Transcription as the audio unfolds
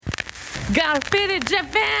Got fit in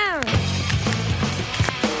Japan!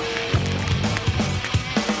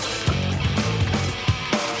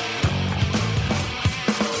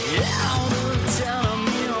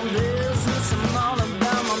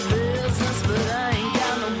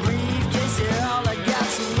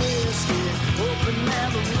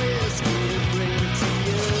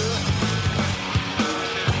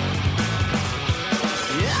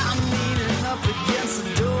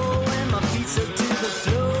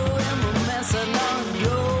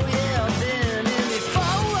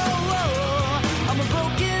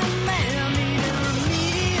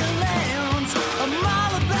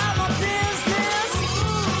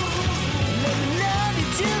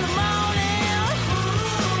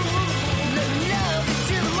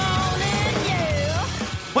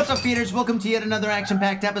 What's up, feeders? Welcome to yet another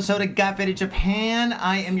action-packed episode of Got Faded Japan.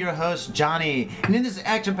 I am your host, Johnny. And in this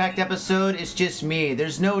action-packed episode, it's just me.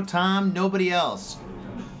 There's no Tom, nobody else.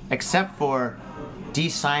 Except for D.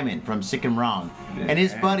 Simon from Sick and Wrong. And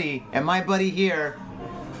his buddy, and my buddy here,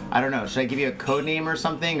 I don't know, should I give you a code name or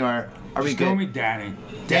something, or are we Just good? call me Danny.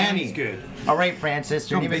 Danny. Danny's good. All right, Francis,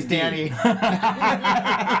 your name is Danny. Come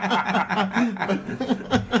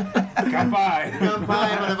by. Come by,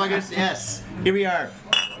 motherfuckers. Yes, here we are.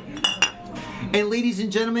 And ladies and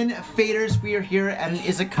gentlemen, faders, we are here at an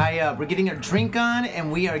izakaya. We're getting our drink on, and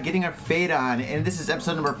we are getting our fade on. And this is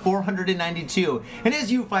episode number 492. And as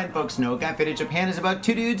you fine folks know, Got Faded Japan is about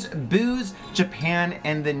two dudes, booze, Japan,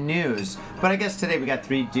 and the news. But I guess today we got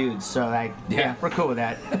three dudes, so yeah, we're cool with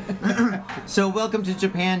that. So welcome to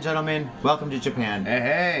Japan, gentlemen. Welcome to Japan.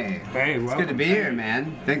 Hey. Hey, It's good to be here,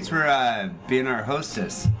 man. Thanks for being our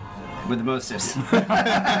hostess. With the mostest.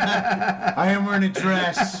 I am wearing a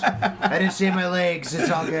dress. I didn't shave my legs. It's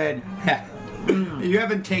all good. You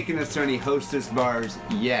haven't taken us to any hostess bars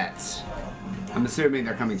yet. I'm assuming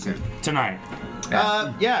they're coming soon. Tonight.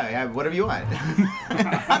 Yeah, whatever you want.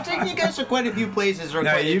 I'm taking you guys to quite a few places that are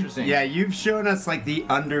quite interesting. You've shown us like the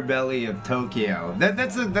underbelly of Tokyo.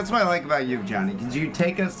 That's what I like about you, Johnny. Because you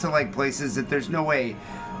take us to like places that there's no way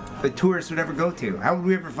the tourists would ever go to. How would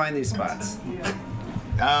we ever find these spots?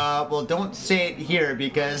 Well, don't say it here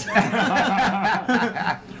because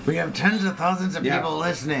we have tens of thousands of people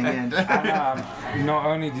listening. And And not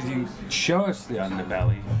only did you show us the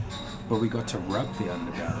underbelly, but we got to rub the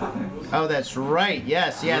underbelly. oh, that's right.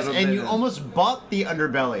 Yes. little And bit you of- almost bought the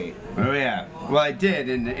underbelly. Oh yeah. Well, I did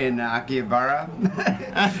in Akihabara.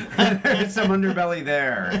 There's some underbelly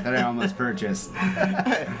there that I almost purchased.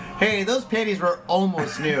 Hey, those panties were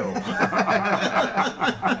almost new.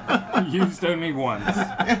 Used only once.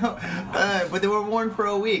 But they were worn for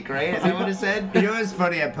a week, right? Is that what it said? You know what's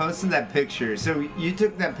funny? I posted that picture. So you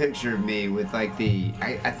took that picture of me with like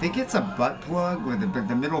I think it's a butt plug with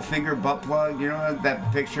the middle finger butt plug. You know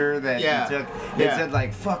that picture that Yeah. you took? Yeah. It said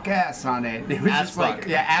like "fuck ass" on it. It was Ass just like fuck.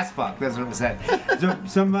 yeah, ass fuck. That's what it said. So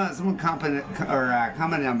someone commented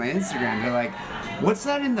on my Instagram. They're like, "What's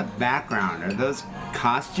that in the background? Are those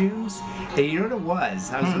costumes?" And you know what it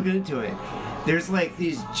was? I was looking into it. There's like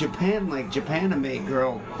these Japanime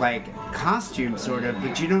girl like costumes sort of,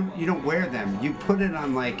 but you don't wear them. You put it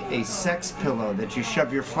on like a sex pillow that you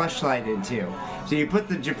shove your fleshlight into. So you put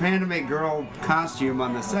the Japanime girl costume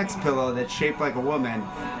on the sex pillow that's shaped like a woman,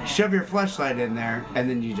 shove your fleshlight in there, and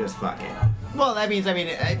then you just fuck it. Well, that means,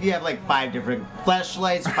 if you have like 5 different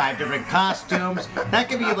fleshlights, 5 different costumes, that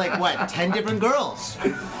could be like, what, 10 different girls?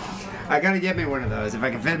 I gotta get me one of those if I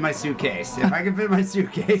can fit in my suitcase. If I can fit in my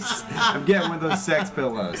suitcase, I'm getting one of those sex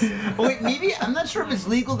pillows. Wait, maybe, I'm not sure if it's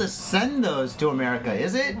legal to send those to America,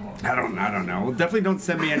 is it? I don't know. Well, definitely don't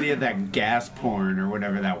send me any of that gas porn or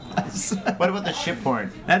whatever that was. What about the ship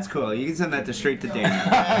porn? That's cool. You can send that to straight to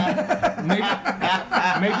Dana.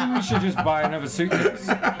 Maybe we should just buy another suitcase.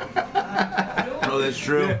 Oh, that's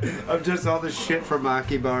true. Of just all the shit from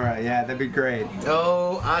Akihabara. Yeah, that'd be great.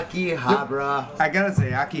 Oh, Akihabara. I gotta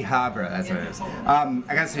say, Akihabara, that's what it is. I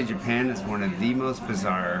gotta say, Japan is one of the most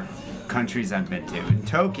bizarre countries I've been to. In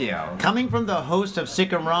Tokyo. Coming from the host of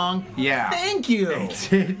Sick and Wrong, Yeah. thank you.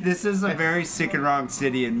 This is a very sick and wrong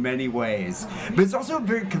city in many ways. But it's also a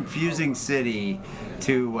very confusing city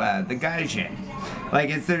to the gaijin. Like,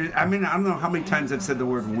 I don't know how many times I've said the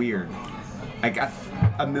word weird. Like,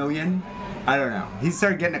 a million? I don't know. He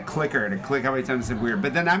started getting a clicker to click how many times I said weird.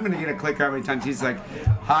 But then I'm going to get a clicker how many times he's like,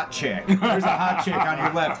 hot chick. There's a hot chick on your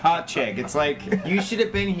left, hot chick. It's like... You should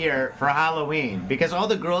have been here for Halloween because all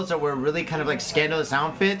the girls that were really kind of like scandalous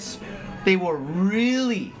outfits, they wore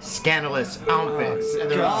really scandalous outfits, and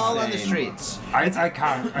they're all on the streets. I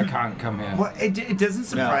can't come here. Well, it doesn't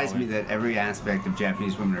surprise No. me that every aspect of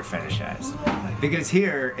Japanese women are fetishized. Because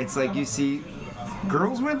here, it's like you see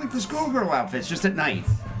girls wear like the schoolgirl outfits just at night.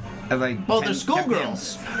 like Well, they're 10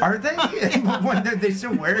 schoolgirls. Are they? What, are they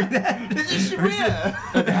still wearing that? This is yeah.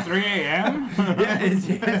 At 3 a.m. Yeah,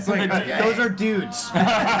 it's like Those are dudes.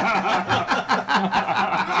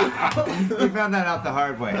 we found that out the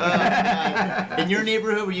hard way. In your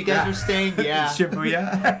neighborhood where you guys are staying, yeah.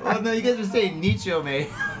 Shibuya. Well, no, you guys are staying Nicho, mate.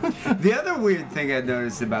 The other weird thing I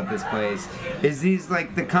noticed about this place is these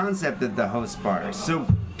like the concept of the host bars. So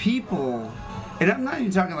people, and I'm not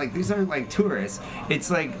even talking like these aren't like tourists. It's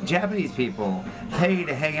like Japanese people pay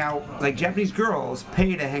to hang out, like Japanese girls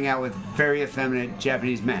pay to hang out with very effeminate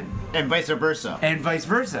Japanese men, And vice versa. and vice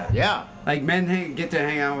versa. Yeah. Like men get to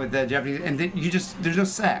hang out with Japanese, and there's no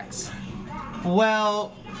sex.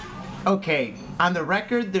 Well, okay. On the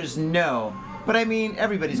record, there's no. But I mean,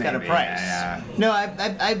 everybody's got a Maybe, price. yeah. No,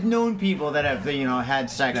 I've known people that have had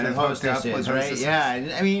sex That with have hooked up hostesses, with right? hostesses? Yeah,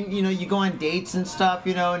 and I mean, you go on dates and stuff,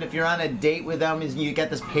 and if you're on a date with them, you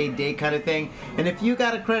get this paid date kind of thing. And if you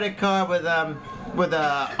got a credit card with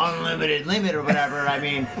a unlimited limit or whatever, I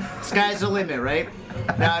mean, sky's the limit, right?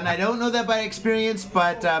 Now, and I don't know that by experience,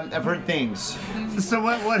 but I've heard things. So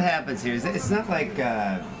what happens here is it's not like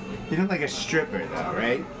you're not like a stripper though,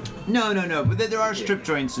 right? No, but there are strip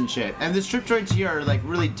joints and shit. And the strip joints here are like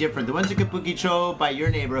really different. The ones at Kabukicho by your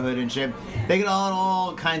neighborhood and shit, they get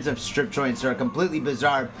all kinds of strip joints that are completely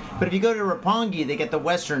bizarre. But if you go to Roppongi, they get the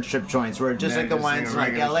Western strip joints where just Yeah, like the just like ones a in like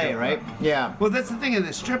regular LA, strip right? club. Yeah. Well, that's the thing in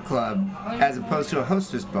the strip club, as opposed to a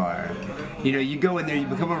hostess bar. You go in there, you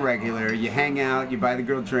become a regular, you hang out, you buy the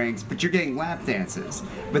girl drinks, but you're getting lap dances.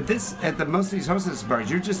 But most of these hostess bars,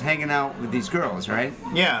 you're just hanging out with these girls, right?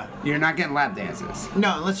 Yeah. You're not getting lap dances.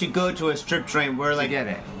 No, unless you go to a strip joint where like get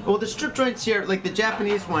it. Well, the strip joints here, like the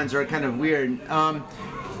Japanese ones, are kind of weird.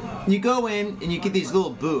 You go in and you get these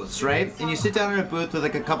little booths, right? And you sit down in a booth with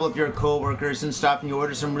like a couple of your co-workers and stuff, and you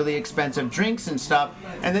order some really expensive drinks and stuff.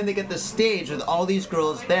 And then they get the stage with all these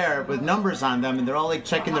girls there with numbers on them, and they're all like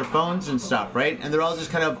checking their phones and stuff, right? And they're all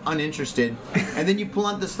just kind of uninterested. And then you pull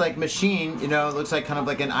out this like machine, it looks like kind of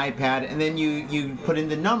like an iPad, and then you put in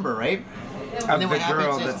the number, right? Of then the what happens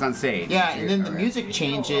girl is- that's on stage. Yeah, and then the Okay. music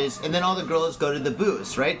changes, and then all the girls go to the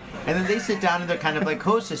booths, right? And then they sit down and they're kind of like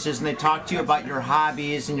hostesses, and they talk to you about your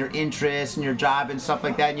hobbies and your interests and your job and stuff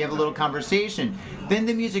like that, and you have a little conversation. Then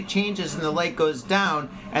the music changes and the light goes down,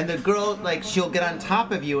 and the girl, like, she'll get on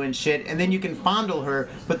top of you and shit, and then you can fondle her,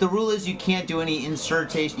 but the rule is you can't do any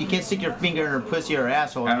insertion. You can't stick your finger in her pussy or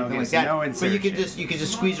asshole or Oh, anything okay, like so that. no But you could insertion.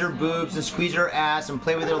 just squeeze her boobs and squeeze her ass and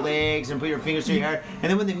play with her legs and put your fingers through your hair. And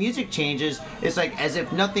then when the music changes, it's like as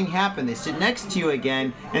if nothing happened. They sit next to you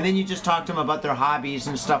again, and then you just talk to them about their hobbies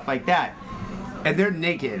and stuff like that. And they're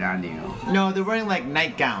naked on you. No, they're wearing like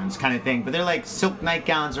nightgowns kind of thing, but they're like silk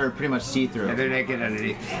nightgowns are pretty much see-through. And they're naked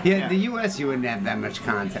underneath. Yeah, Yeah. the U.S. you wouldn't have that much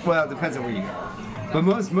contact. Well, it depends on where you go. But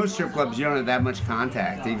most strip clubs you don't have that much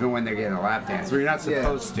contact, even when they're getting a lap dance, where you're not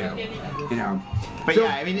supposed to. But So-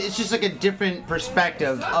 yeah, I mean, it's just like a different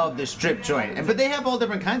perspective of the strip joint. But they have all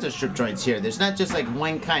different kinds of strip joints here. There's not just like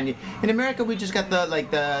one kind. In America, we just got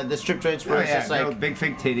the strip joints where Oh, it's yeah, just like no, big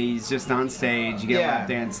fake titties just on stage. You get Yeah. a lap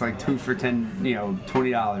dance like 2 for $10,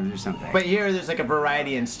 $20 or something. But here, there's like a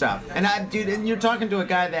variety and stuff. And dude, and you're talking to a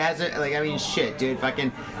guy that has it. Like, I mean, shit, dude.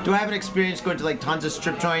 Fucking, do I have an experience going to like tons of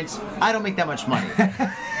strip joints? I don't make that much money.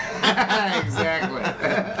 Exactly.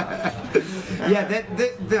 Yeah,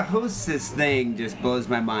 the hostess thing just blows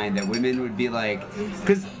my mind. That women would be like,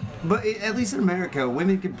 but at least in America,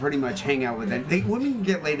 women can pretty much hang out with it. Women can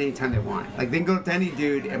get laid anytime they want. Like they can go up to any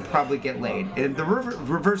dude and probably get laid. And the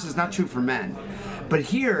reverse is not true for men. But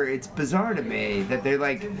here, it's bizarre to me that they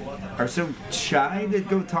like are so shy to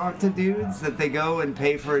go talk to dudes that they go and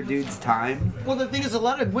pay for a dude's time. Well, the thing is, a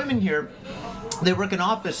lot of women here, they work in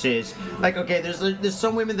offices. Like, okay, there's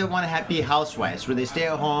some women that want to be housewives, where they stay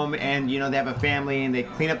at home and they have a family and they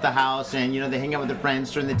clean up the house and they hang out with their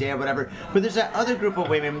friends during the day or whatever. But there's that other group of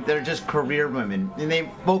women that are just career women and they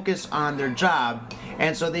focus on their job.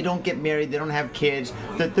 And so they don't get married, they don't have kids,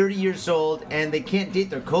 they're 30 years old, and they can't date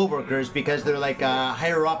their coworkers because they're like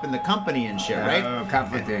higher up in the company and shit, right?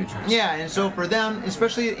 Conflict of interest. Yeah, and so for them,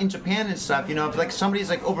 especially in Japan and stuff, if like somebody's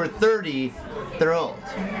like over 30, they're old.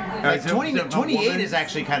 Like so- 20, so if a 28 woman- is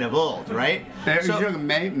actually kind of old, right? Are So- you talking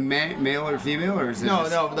male or female, or is it no,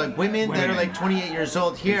 just- like women that are like 28 years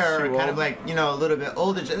old here It's are too kind of old. like, a little bit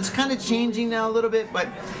older. It's kind of changing now a little bit, but,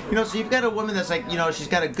 so you've got a woman that's like, she's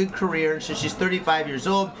got a good career, and so she's 35 years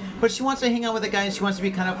old, but she wants to hang out with a guy, and she wants to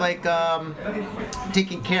be kind of like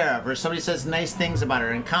taken care of, or somebody says nice things about her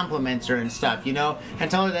and compliments her and stuff, and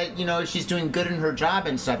tell her that, she's doing good in her job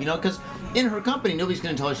and stuff, because in her company, nobody's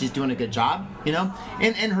going to tell her she's doing a good job, you know?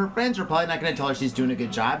 And her friends are probably not going to tell her she's doing a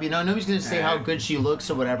good job, you know? Nobody's going to say how good she looks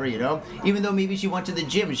or whatever, you know? Even though maybe she went to the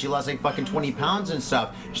gym and she lost like fucking 20 pounds and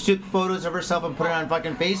stuff. She took photos of herself and put it on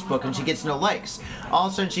fucking Facebook and she gets no likes. All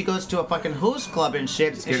of a sudden she goes to a fucking host club and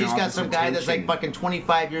shit, and she's got some guy that's like fucking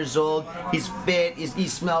 25 years old. He's fit, he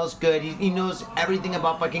smells good, he knows everything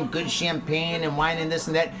about fucking good champagne and wine and this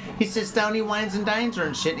and that. He sits down, he wines and dines her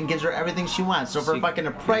and shit and gives her everything she wants. So for fucking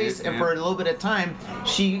a price and for a little bit of time,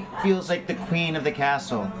 she feels like the queen of the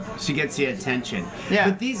castle. She gets the attention. Yeah.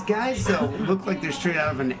 But these guys though look like they're straight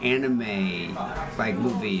out of an anime like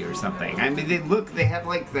movie or something. I mean, they have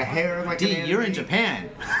like the hair like. D, you're in Japan.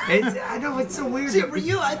 I know it's so weird. See, for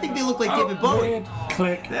you, I think they look like David Bowie. Weird.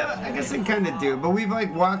 Click. Yeah, I guess I kind of do, but we've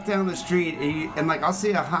like walked down the street and like I'll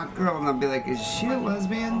see a hot girl and I'll be like, "Is she a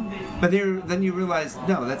lesbian?" But then you realize,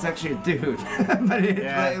 no, that's actually a dude. But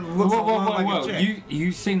it looks a lot like a chick.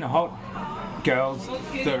 You've seen hot girls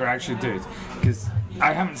that are actually dudes? Because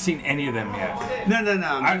I haven't seen any of them yet. No.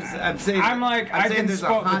 I'm saying. I can there's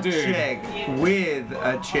spot a hot the dude. chick with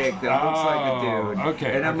a chick that looks like a dude.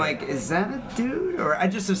 Okay. And I'm like, is that a dude? Or I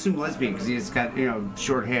just assume lesbian because he's got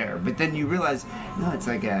short hair. But then you realize, no, it's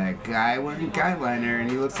like a guy wearing guyliner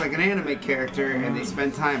and he looks like an anime character and they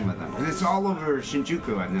spend time with him. And it's all over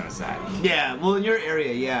Shinjuku. I've noticed that. Yeah, well, in your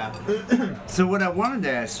area, yeah. So what I wanted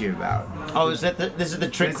to ask you about. Oh, this is the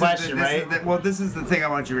trick question, right? This is the thing I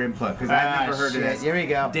want your input because I've never heard of this. Here we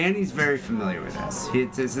go. Danny's very familiar with this.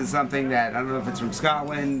 This is something that I don't know if it's from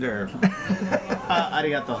Scotland or.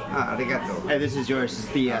 Arigato. Arigato. Hey, this is yours. It's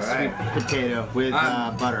the sweet potato with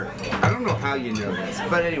butter. I don't know how you know this,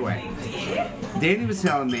 but anyway, Danny was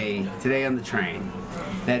telling me today on the train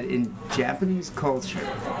that in Japanese culture,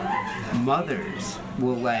 mothers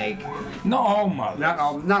will like. Not all mothers.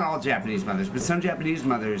 Not all Japanese mothers, but some Japanese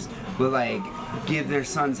mothers will like give their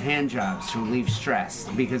sons hand jobs to relieve stress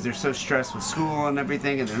because they're so stressed with school and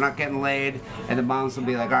everything, and they're not getting laid. And the moms will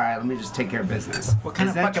be like, "All right, let me just take care of business." What kind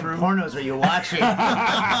Is of that fucking true? pornos are you watching? That's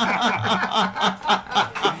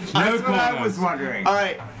what I was wondering. All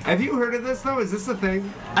right. Have you heard of this though? Is this a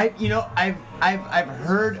thing? I've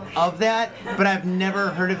heard of that, but I've never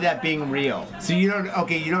heard of that being real. So you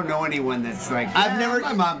don't know anyone that's like.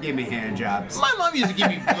 My mom gave me hand jobs. My mom used to give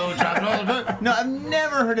me blowjobs all the time. No, I've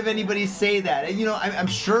never heard of anybody say that. And, I'm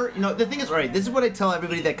sure. The thing is, all right. This is what I tell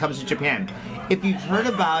everybody that comes to Japan. If you've heard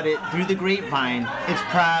about it through the grapevine, it's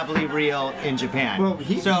probably real in Japan. Well,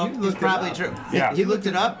 it's probably true. Yeah. He looked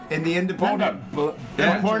it up. In the Independent. Pornhub.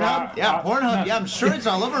 Yeah, Pornhub. Yeah, I'm sure it's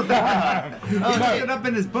all over Pornhub. He looked it up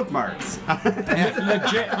in his bookmarks.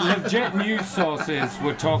 Legit news sources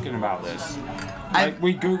were talking about this.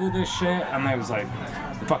 We googled this shit and there was like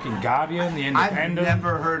the fucking Guardian, the I've Independent.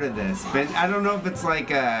 never heard of this, but I don't know if it's like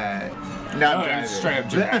No, it's straight up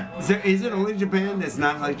Japan. Is it only Japan? It's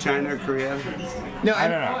not like China or Korea? No, I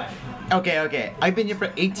don't know. Okay. I've been here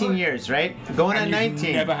for 18 years, right? Going on And 19.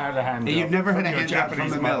 You've never had a hand job. You've never had a from your hand job from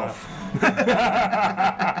Japanese a mother. MILF.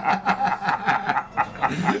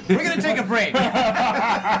 We're gonna take a break.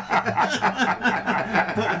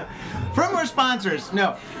 From our sponsors.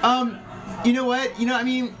 No. You know what?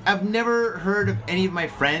 I've never heard of any of my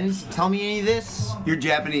friends tell me any of this. Your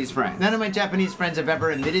Japanese friend. None of my Japanese friends have ever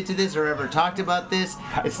admitted to this or ever talked about this.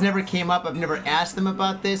 It's never came up. I've never asked them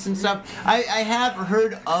about this and stuff. I have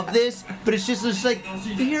heard of this, but it's just like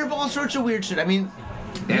you hear of all sorts of weird shit. When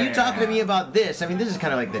you talking to me about this, this is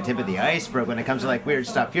kind of like the tip of the iceberg when it comes to like weird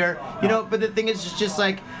stuff here. But the thing is, it's just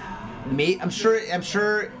like, I'm sure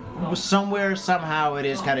somewhere, somehow it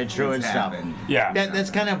is kind of true and stuff. Yeah.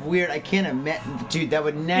 That's kind of weird. I can't imagine, dude, that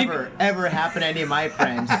would never, ever happen to any of my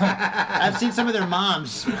friends. I've seen some of their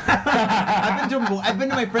moms. I've been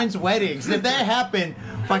to my friends' weddings. And if that happened,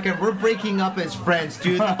 fucking, we're breaking up as friends,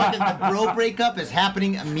 dude. The bro breakup is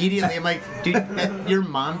happening immediately. I'm like, dude, your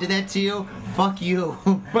mom did that to you? Fuck you.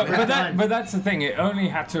 But that's the thing. It only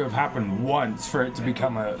had to have happened once for it to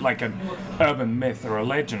become an urban myth or a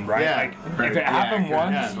legend, right? Yeah. Like if it happened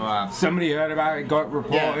once, Wow. somebody heard about it, got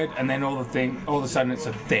reported, and then all of a sudden it's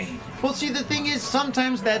a thing. Well, see, the thing is,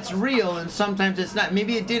 sometimes that's real, and sometimes it's not.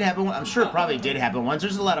 Maybe it did happen. I'm sure it probably did happen once.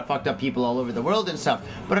 There's a lot of fucked up people all over the world and stuff.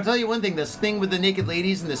 But I'll tell you one thing: this thing with the naked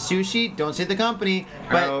ladies and the sushi. Don't say the company,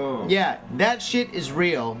 but yeah, that shit is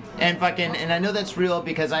real. And I know that's real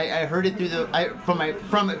because I heard it through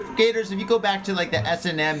from Gators. If you go back to like the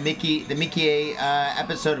S&M the Mickey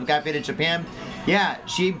episode of Got Faded Japan. Yeah,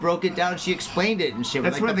 she broke it down. She explained it and shit.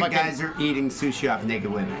 That's like where the fucking- guys are eating sushi off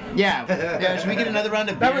naked women. Yeah. Should we get another round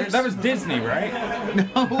of beers? That was Disney, right?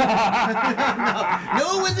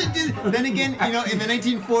 No, it wasn't Disney. Then again, in the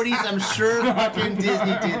 1940s, I'm sure fucking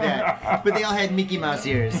Disney did that. But they all had Mickey Mouse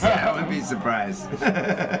ears. Yeah, I wouldn't be surprised.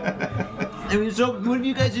 I mean, so what have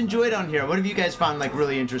you guys enjoyed on here? What have you guys found like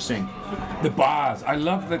really interesting? The bars. I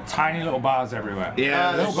love the tiny little bars everywhere.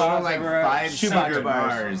 Yeah, there's there's bars like everywhere. 5 Shoebox secret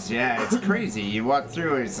bars. bars. Yeah, it's crazy. You walk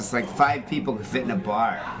through it, it's just like 5 people could fit in a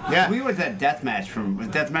bar. Yeah. We went to that Deathmatch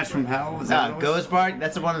from Hell. Was that what it was? Ghost Bar,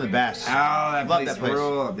 that's one of the best. Oh, that Love place, that place.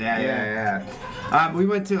 ruled. Yeah. We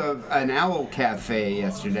went to an owl cafe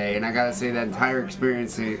yesterday, and I gotta say that entire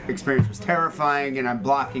experience was terrifying, and I'm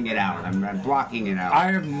blocking it out. I'm blocking it out.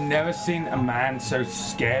 I have never seen a man so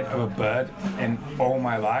scared of a bird in all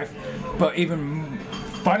my life. But even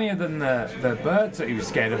funnier than the birds that he was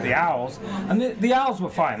scared of, the owls. And the owls were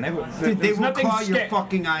fine. They They will claw your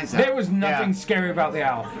fucking eyes out. There was nothing scary about the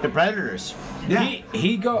owl. The Predators. Yeah.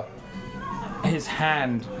 He got his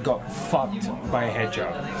hand got fucked by a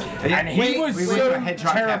hedgehog, and he Wait, was we went to so a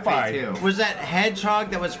hedgehog cafe, terrified. too. Was that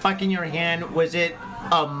hedgehog that was fucking your hand? Was it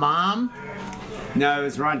a mom? No, it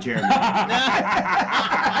was Ron Jeremy.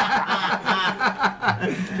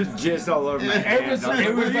 Just jizz all over my hand. It was What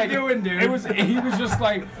are like you doing, dude? He was just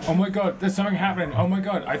like, oh my god, there's something happening. Oh my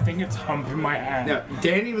god, I think it's humping my hand. No,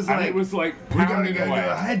 Danny was And like, it was like we gotta pounding go to away.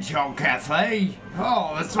 a hedgehog cafe.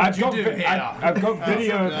 Oh, that's what I've you got, do here. I've got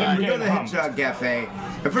video of him We go to getting the humped. hedgehog cafe.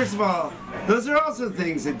 But first of all, those are also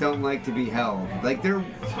things that don't like to be held. Like they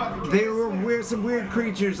were some weird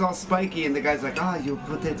creatures, all spiky, and the guy's like, "Oh, you'll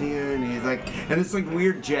put that here," and he's like, and it's like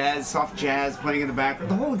weird jazz, soft jazz playing in the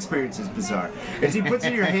background. The whole experience is bizarre. As he puts it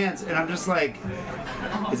in your hands, and I'm just like,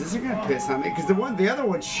 "Is this gonna piss on me?" Because the other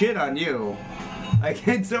one shit on you. Like,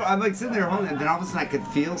 and so I'm like sitting there holding it, and then all of a sudden I could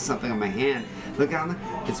feel something on my hand. Look on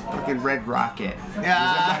it's fucking Red Rocket.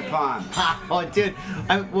 Yeah. It was in my palm. Oh, dude.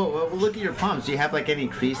 Well, look at your palms. Do you have like any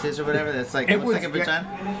creases or whatever? That's like, It looks was- like a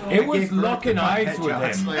vagina? It was gave birth locking to eyes with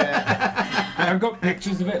hedgehogs. him. Yeah. I've got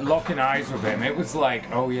pictures of it locking eyes with him. It was like,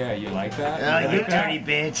 oh yeah, you like that? Oh, You you like that? dirty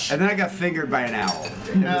bitch. And then I got fingered by an owl.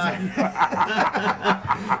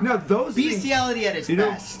 No, those things, Bestiality at its you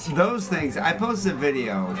know, best. those things. I posted a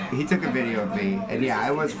video. He took a video of me, and yeah,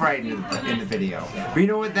 I was frightened in the video. But you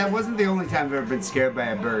know what? That wasn't the only time I've ever been scared by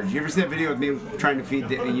a bird. You ever see that video of me trying to feed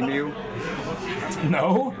the emu?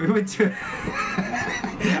 No. We went to.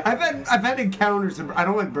 I've had encounters. I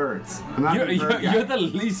don't like birds. I'm not a big bird guy. You're the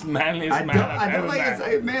least manliest I man don't, I've I don't ever like met.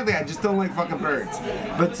 it's manly. I just don't like fucking birds.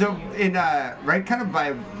 But so in right kind of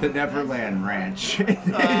by the Neverland Ranch.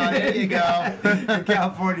 There you go. In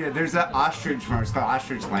California, there's an ostrich farm. It's called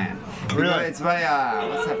Ostrich Land. Really? It's by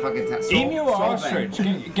what's that fucking town? Emu or ostrich?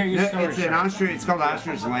 Get your story It's an straight. ostrich. It's called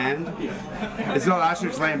Ostrich Land. It's called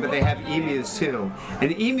Ostrich Land, but they have emus too.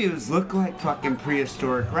 And emus look like fucking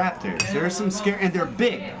prehistoric raptors. There's some scary, and they're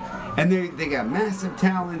big. And they got massive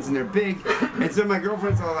talons and they're big. And so my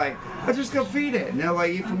girlfriend's all like, "I'll just go feed it." And they'll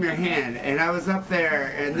like eat from your hand. And I was up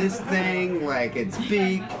there and this thing, like its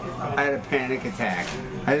beak, I had a panic attack.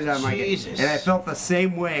 I did not like it. Jesus. And I felt the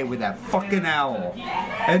same way with that fucking owl.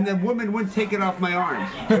 And the woman wouldn't take it off my arm.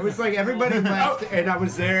 It was like everybody left and I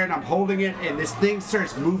was there and I'm holding it and this thing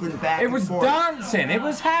starts moving back It and was forth. dancing. It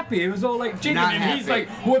was happy. It was all like jiggling, Not and he's happy.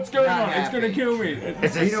 like, "What's going Not on? It's gonna happy. kill me."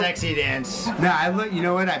 It's a You know- sexy dance. No, I look. You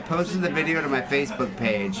know what? I posted the video to my Facebook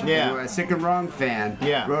page. Yeah. And a Sick and Wrong fan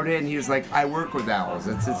Yeah. wrote in. He was like, "I work with owls.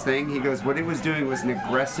 That's his thing." He goes, "What it was doing was an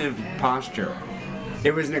aggressive posture.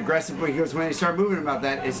 It was an aggressive." He goes, "When they start moving about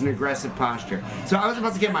that, it's an aggressive posture." So I was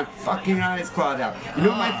about to get my fucking eyes clawed out. You know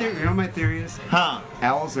what my theory? You know what my theory is? Huh.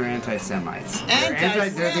 Owls are anti-Semites. They're They're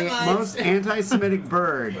Anti-Semites. the most anti-Semitic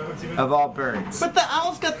bird of all birds. But the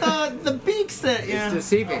owl's got the beaks that, yeah. It's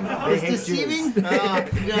deceiving. They It's hate deceiving? Jews. Oh,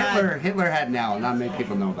 God. Hitler had an owl. Not many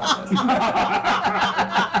people know about this.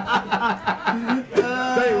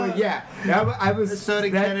 But anyway, yeah, I was So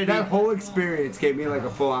did Kennedy. that whole experience gave me like a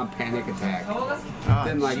full-on panic attack.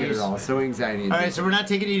 Didn't like it at all. So anxiety. All right, so we're not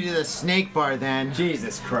taking you to the snake bar then.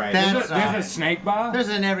 Jesus Christ. That's- There's a snake bar. There's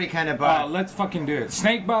in every kind of Oh, bar. let's fucking do it.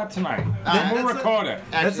 Snake bar tonight. That's We'll what- record it.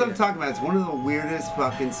 That's what I'm talking about. It's one of the weirdest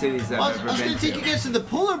fucking cities I've I was ever going been to take to. you guys to the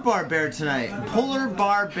Polar Bar Bear tonight. Polar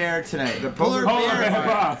Bar Bear tonight. The Polar Polar Bear Bear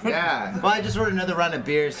Bar. Yeah. Well, I just ordered another round of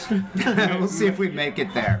beers. We'll see if we make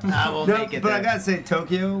it there. I will make it but there. I gotta say,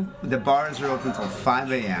 Tokyo, the bars are open till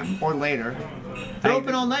 5 a.m. or later. They're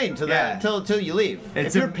open all night until Yeah. till you leave.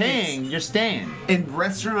 It's if you're a- paying, you're staying. And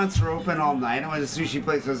restaurants are open all night. I went to a sushi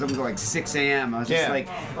place that was open till like 6 a.m. I was just Yeah. like,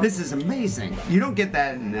 this is amazing. You don't get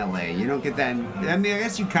that in LA. You don't get that in, I mean, I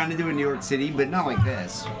guess you kind of do in New York City, but not like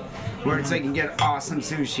this. where it's like you can get awesome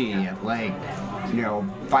sushi at like,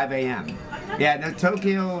 5 a.m. Yeah, no,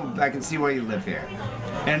 Tokyo, I can see why you live here.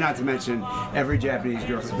 And not to mention, every Japanese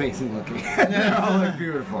girl's amazing looking. They're all like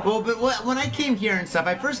beautiful. Well, but when I came here and stuff,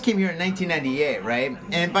 I first came here in 1998, right?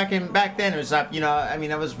 And back then it was up,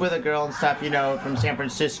 I was with a girl and stuff, from San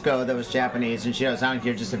Francisco that was Japanese, and she was out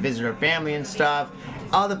here just to visit her family and stuff.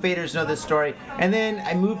 All the faders know this story. And then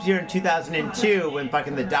I moved here in 2002 when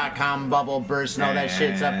fucking the .com bubble burst and all that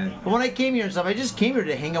shit stuff. But when I came here and stuff, I just came here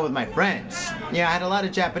to hang out with my friends. Yeah, I had a lot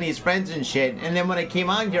of Japanese friends and shit. And then when I came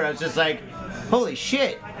on here, I was just like, holy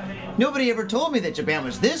shit. Nobody ever told me that Japan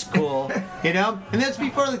was this cool, And that's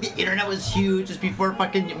before like the internet was huge. Just before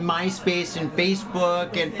fucking MySpace and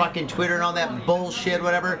Facebook and fucking Twitter and all that bullshit,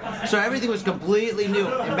 whatever. So everything was completely new.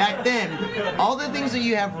 And back then, all the things that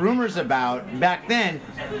you have rumors about back then,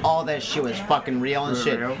 all that shit was fucking real and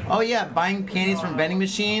shit. Real? Oh yeah, buying panties from vending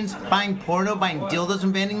machines, buying porno, buying dildos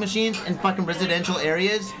from vending machines in fucking residential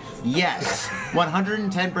areas. Yes,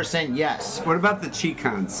 110% yes. What about the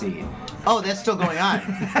Chikan scene? Oh, that's still going on.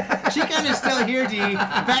 Chikan is still here, D. In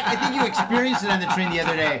fact, I think you experienced it on the train the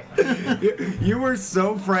other day. You were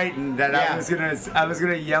so frightened that Yeah. I was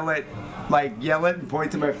gonna yell it and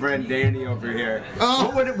point to my friend Danny over here.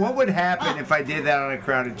 Oh. What would happen if I did that on a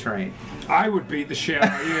crowded train? I would beat the shit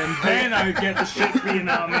out of you, and then I would get the shit beaten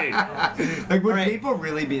out of me. Like, would Right. people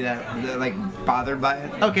really be that like bothered by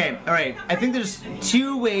it? Okay, all right. I think there's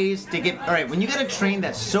two ways to get. All right, when you got a train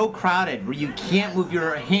that's so crowded where you can't move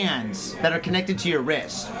your hands that are connected to your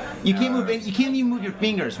wrist, you can't move. You can't even move your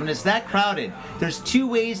fingers when it's that crowded. There's two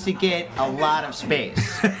ways to get a lot of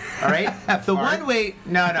space. All right. The one way,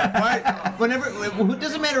 no, fart. Whenever, it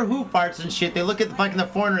doesn't matter who farts and shit. They look at the fucking the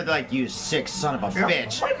foreigner. They're like, "You sick son of a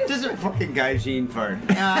bitch." Doesn't. Fucking Gaijin fart.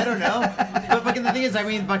 I don't know. But fucking the thing is,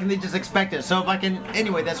 fucking they just expect it. So fucking,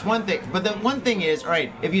 anyway, that's one thing. But the one thing is,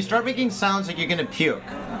 alright, if you start making sounds like you're gonna puke.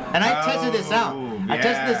 And I tested this out. I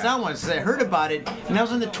tested this out once because I heard about it, and I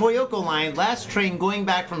was on the Toyoko line, last train going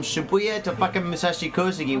back from Shibuya to fucking Musashi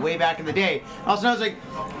Kosugi way back in the day. All of a sudden I was like,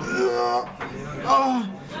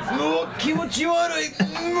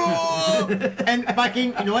 kimochiwarui. And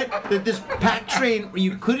fucking, you know what? This packed train where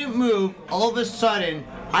you couldn't move, all of a sudden,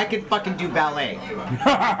 I could fucking do ballet. It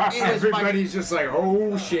was Everybody's just like,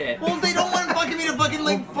 oh shit. well, they don't want fucking me to fucking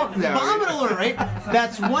like fuck that. vomit alert, right?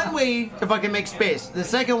 That's one way to fucking make space. The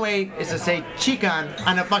second way is to say Chikan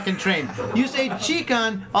on a fucking train. You say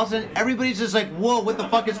Chikan, all of a sudden everybody's just like, whoa, what the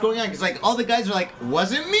fuck is going on? Because like all the guys are like,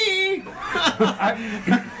 wasn't me.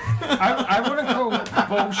 I want to call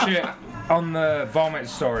bullshit on the vomit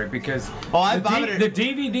story because I the vomited. the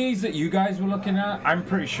DVDs that you guys were looking at, I'm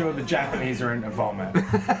pretty sure the Japanese are into vomit.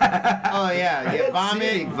 Oh yeah,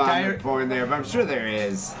 vomit, vomit porn there, but I'm sure there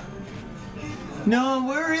is. No,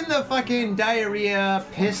 we're in the fucking diarrhea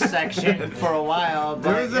piss section for a while.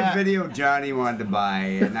 But There was a video Johnny wanted to buy,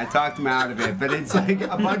 and I talked him out of it, but it's like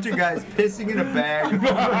a bunch of guys pissing in a bag over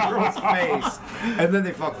a girl's face, and then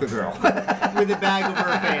they fuck the girl. with a bag over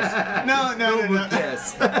her face. No.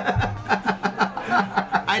 Yes.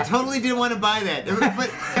 I totally didn't want to buy that. But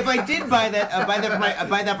if I did buy that, I'd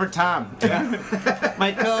buy that for Tom.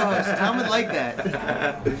 My co-host. Tom would like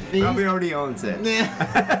that. Probably already owns it.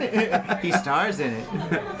 He stars in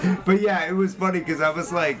it. But yeah, it was funny because I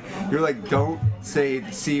was like, you're like, don't say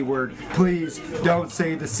the C word. Please don't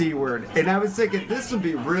say the C word. And I was thinking, this would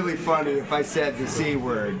be really funny if I said the C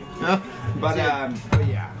word. But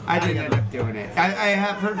yeah, I didn't end up doing it. I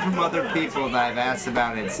have heard from other people that I've asked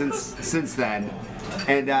about it since then.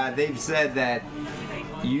 And they've said that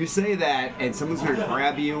you say that and someone's gonna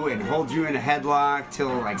grab you and hold you in a headlock till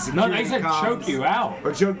like No, security they said comes. choke you out.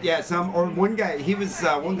 Or choke, yeah, one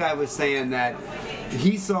guy was saying that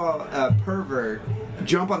he saw a pervert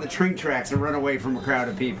jump on the train tracks and run away from a crowd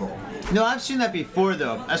of people. No, I've seen that before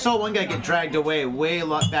though. I saw one guy get dragged away way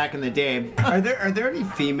back in the day. Are there any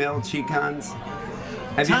female Chicans?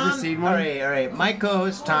 Have you ever seen one? All right. My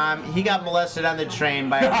co-host Tom, he got molested on the train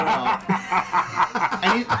by a girl.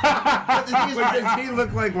 And but the thing is, Does he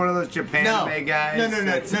look like one of those Japan anime guys?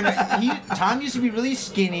 No. Tom used to be really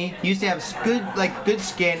skinny. He used to have good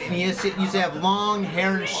skin, and he used to have long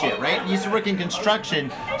hair and shit, right? He used to work in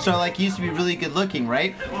construction, so like he used to be really good looking,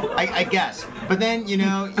 right? I guess. But then he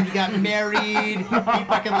got married. He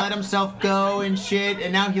fucking let himself go and shit,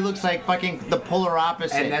 and now he looks like fucking the polar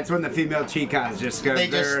opposite. And that's when the female Chicans just go. They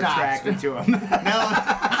just they're stopped. attracted to him. No,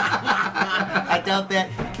 I doubt that.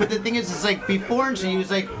 But the thing is, it's like before and shit, he was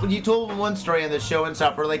like, you told him one story on the show and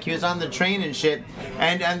stuff, where like he was on the train and shit,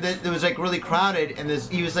 and it was like really crowded, and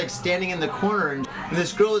he was like standing in the corner, and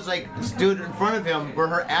this girl was like stood in front of him, where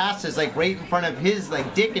her ass is like right in front of his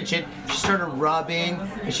like dick and shit. She started rubbing,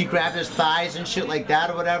 and she grabbed his thighs and shit like that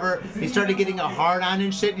or whatever. He started getting a hard on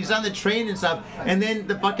and shit. He's on the train and stuff, and then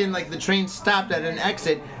the fucking like the train stopped at an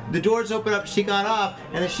exit. The doors opened up, she got off,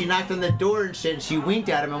 and then she knocked on the door and shit, and she winked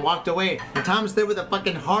at him and walked away. And Tom's there with a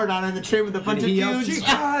fucking hard-on the train with a bunch of dudes.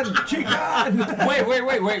 Chican!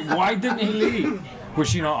 Wait. Why didn't he leave? Was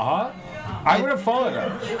she not hot? I would have followed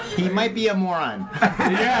her. He might be a moron.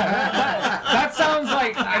 Yeah, that sounds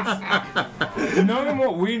like... knowing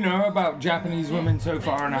what we know about Japanese women so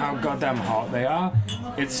far and how goddamn hot they are,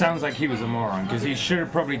 it sounds like he was a moron, because he should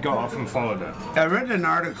have probably got off and followed her. I read an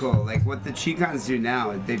article, like what the Chicans do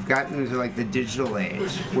now, they've gotten into like the digital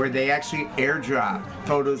age, where they actually airdrop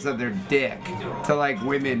photos of their dick to like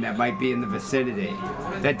women that might be in the vicinity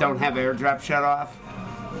that don't have airdrop shut off.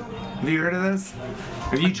 Have you heard of this?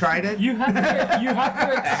 Have you tried it? You have to...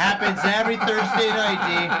 It happens every Thursday night,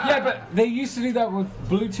 D. Yeah, but they used to do that with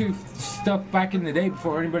Bluetooth stuff back in the day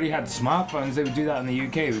before anybody had smartphones. They would do that in the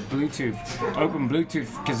UK with Bluetooth, open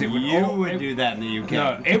Bluetooth, because it would... You would do that in the UK.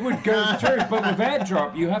 No, it would go through, but with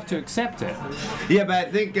AirDrop, you have to accept it. Yeah, but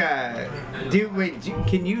I think,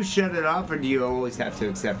 can you shut it off, or do you always have to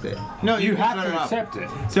accept it? No, You can have shut it to off. accept it.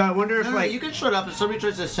 So I wonder if, No, like... you can shut up if somebody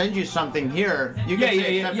tries to send you something here. You can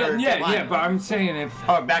say accept or decline. Yeah, but I'm saying if...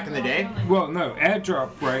 Oh, back in the day? Well, no,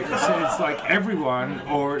 AirDrop, right, it says, like, everyone,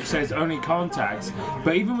 or it says only contacts,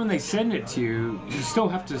 but even when they send it to you, you still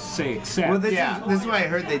have to say accept. Well, this Yeah. is what I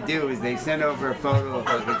heard they do, is they send over a photo of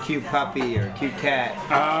like a cute puppy or a cute cat,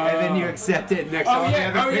 and then you accept it next to all the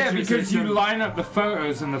other pictures. Because you and line up the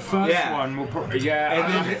photos, and the first Yeah. one will probably...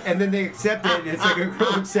 and then they accept it, and it's like a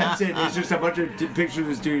girl accepts it, and it's just a bunch of pictures of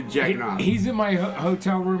this dude jacking off. He's in my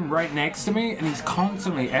hotel room right next to me, and he's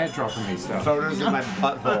constantly airdropping me stuff. Photos of my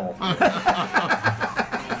butthole.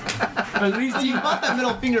 At least You bought that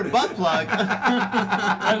middle finger butt plug.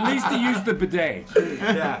 at least he used the bidet.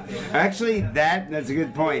 Yeah. Actually, that's a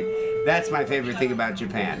good point. That's my favorite thing about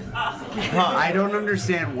Japan. I don't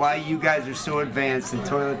understand why you guys are so advanced in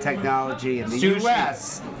toilet technology in the Sushi.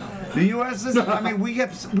 U.S. The U.S. is, I mean, we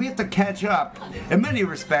have to catch up in many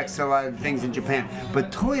respects to a lot of things in Japan.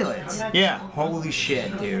 But toilets, Yeah. holy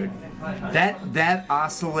shit, dude. That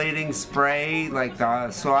oscillating spray, like the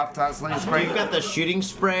soft oscillating spray. You've got the shooting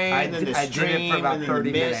spray, and then the I stream, did it for about and then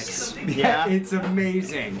 30 the mist. minutes. Yeah. It's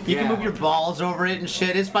amazing. You can move your balls over it and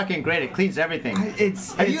shit. It's fucking great. It cleans everything.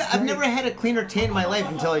 I've never had a cleaner tan in my life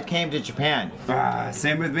until I came to Japan.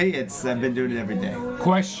 Same with me. I've been doing it every day.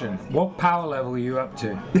 Question: what power level are you up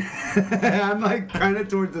to? I'm like kind of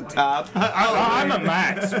towards the top. I'm a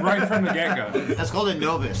max right from the get-go. That's called a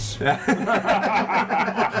novice.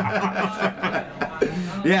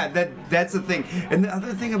 Yeah, that's the thing. And the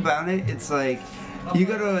other thing about it, it's like you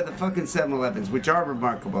go to the fucking 7-Elevens, which are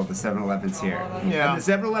remarkable, the 7-Elevens here. Yeah. And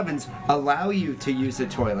the 7-Elevens allow you to use a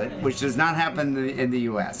toilet, which does not happen in the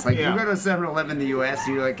U.S. Like, Yeah. you go to a 7-Eleven in the U.S.,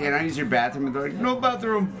 and you're like, can I use your bathroom? And they're like, no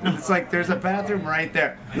bathroom. And it's like, there's a bathroom right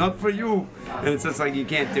there. Not for you. And it's just like, you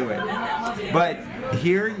can't do it. But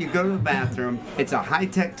here, you go to the bathroom, it's a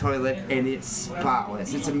high-tech toilet, and it's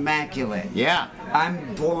spotless. It's immaculate. Yeah.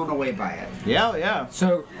 I'm blown away by it. Yeah.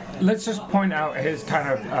 So let's just point out his kind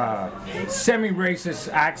of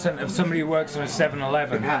semi-racist accent of somebody who works in a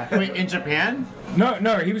 7-Eleven. Wait, in Japan?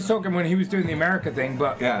 No, he was talking when he was doing the America thing,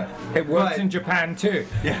 but Yeah. it works But- in Japan too.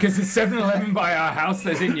 Because the 7-Eleven by our house,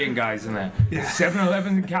 there's Indian guys in there.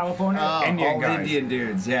 7-Eleven in California, Indian All guys. Indian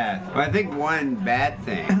dudes, yeah. Well, I think one bad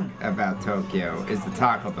thing about Tokyo is the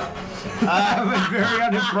Taco Bell. I was very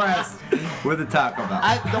unimpressed with the Taco Bell.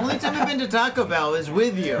 The only time I've been to Taco Bell is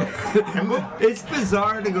with you. It's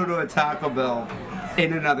bizarre to go to a Taco Bell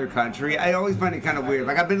in another country. I always find it kind of weird.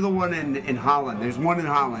 Like, I've been to the one in Holland. There's one in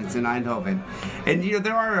Holland, it's in Eindhoven. And, you know,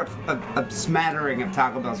 there are a smattering of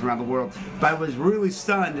Taco Bells around the world. But I was really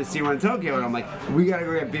stunned to see one in Tokyo, and I'm like, we gotta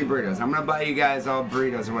go get bean burritos. I'm gonna buy you guys all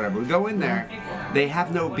burritos or whatever. We go in there, they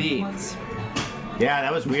have no beans. Yeah,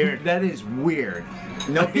 that was weird. That is weird.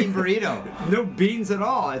 No bean burrito. No beans at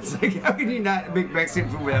all. It's like, how can you not make Mexican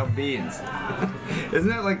food without beans? Isn't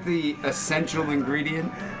that like the essential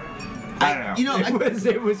ingredient? I don't know. You know,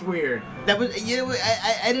 it was weird. That was,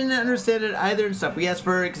 I didn't understand it either and stuff. We asked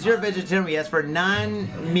for, because you're a vegetarian, we asked for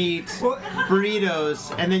non-meat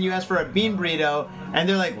burritos, and then you asked for a bean burrito, and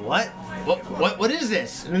they're like, what? What is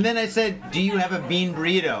this? And then I said, do you have a bean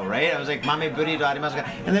burrito, right? I was like, mame burrito arimasu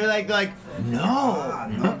ka? And they're like, No.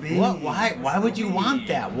 No beans. What? Why would you want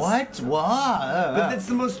that? What? But that's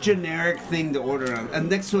the most generic thing to order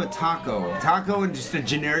next to a taco. Taco and just a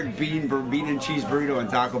generic bean and cheese burrito in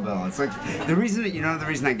Taco Bell. It's like the reason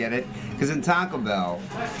I get it, because in Taco Bell,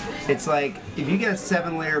 it's like if you get a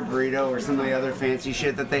 7-layer burrito or some of the other fancy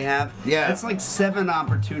shit that they have, it's like 7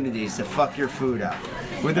 opportunities to fuck your food up.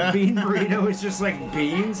 With a bean burrito, it's just like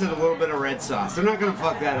beans and a little bit of red sauce. They're not gonna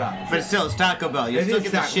fuck that up. But still, it's Taco Bell. You still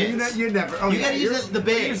get the shits. You never. Oh, you gotta use the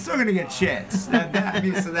big. You're still gonna get shits. I'm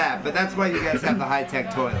used to that. But that's why you guys have the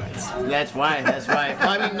high-tech toilets. That's why. Well,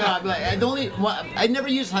 I mean, no. I never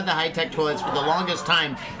used the high-tech toilets for the longest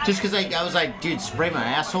time, just because I was like, dude, spray my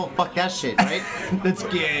asshole. Fuck that shit, right? That's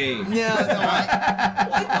gay. No,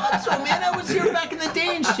 I thought so, man. I was here back in the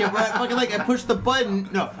day and shit. Where I pushed the button.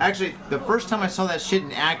 No, actually, the first time I saw that shit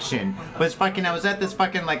in action was I was at this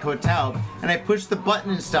fucking hotel, and I pushed the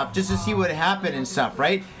button and stuff just to see what happened and stuff,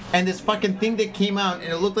 right? And this fucking thing that came out,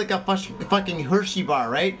 and it looked like a fucking Hershey bar,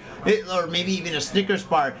 right? Or maybe even a Snickers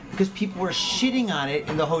bar, because people were shitting on it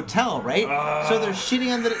in the hotel, right? So they're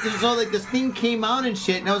shitting on there's all this thing came out and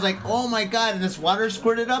shit, and I was like, oh my god, and this water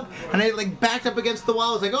squirted up, and I backed up against the wall.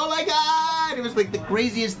 I was like, oh my god! It was the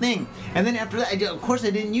craziest thing. And then after that, of course I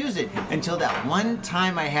didn't use it until that one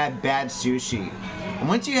time I had bad sushi. And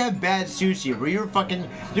once you have bad sushi, where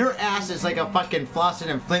your ass is like a fucking Flossin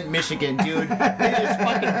in Flint, Michigan, dude. It is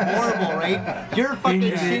fucking horrible, right? You're fucking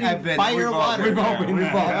shitting fire water. We've all been there.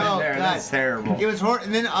 Oh, God. That's terrible. It was horrible.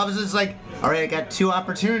 And then I was just like, all right, I got 2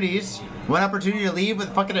 opportunities. One opportunity to leave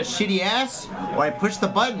with fucking a shitty ass, or I push the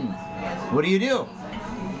button. What do? You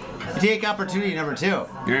take opportunity number 2.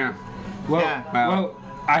 Yeah. Well,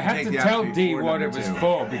 I had to tell D what it was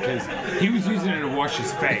for because he was using it to wash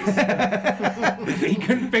his face. He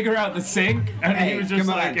couldn't figure out the sink, and he was just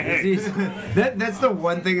like, hey. That's the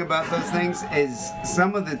one thing about those things is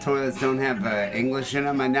some of the toilets don't have English in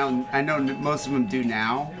them. I know most of them do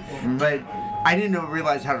now, but I didn't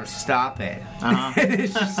realize how to stop it.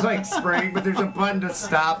 It's just like spraying, but there's a button to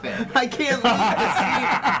stop it. I can't leave the seat.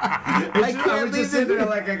 I was just sitting there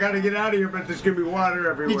like, I gotta get out of here, but there's gonna be water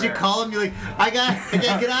everywhere. Did you call him? You're like, I gotta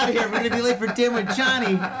get out of here. We're gonna be late for dinner with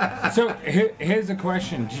Johnny. So here's a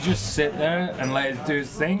question: do you just sit there and let it do its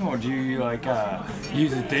thing, or do you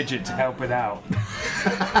use a digit to help it out?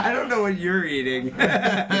 I don't know what you're eating.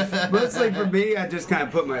 Mostly for me, I just kind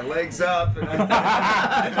of put my legs up.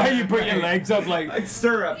 And you put your legs up like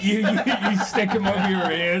stirrups. You stick them over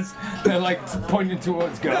your ears. They're pointing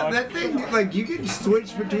towards God. That thing, you can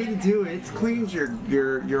switch between the two. It cleans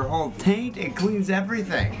your whole taint. It cleans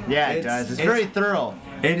everything. Yeah, it does. It's very thorough.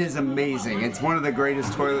 It is amazing. It's one of the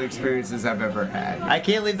greatest toilet experiences I've ever had. I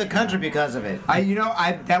can't leave the country because of it.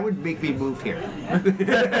 That would make me move here.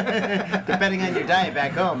 Depending on your diet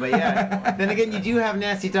back home, but yeah. Then again, you do have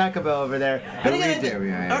nasty Taco Bell over there. But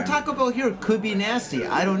again, our Taco Bell here could be nasty.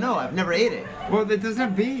 I don't know. I've never ate it. Well, it doesn't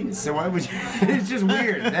have beans, so why would you? It's just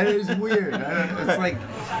weird. That is weird. It's like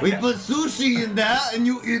we put sushi in that, and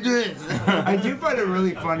you eat it. I do find it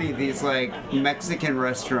really funny these Mexican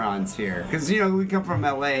restaurants here, because we come from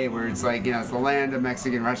LA, where it's it's the land of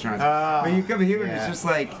Mexican restaurants. But you come here and it's just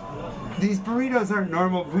these burritos aren't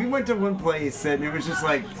normal. We went to one place and it was just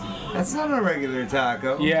that's not a regular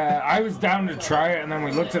taco. Yeah, I was down to try it, and then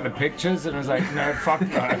we looked at the pictures and it was like, no, fuck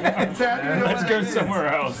that. Let's go somewhere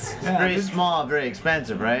else. Very small, very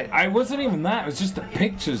expensive, right? I wasn't even that. It was just the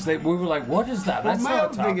pictures. We were like, what is that? That's my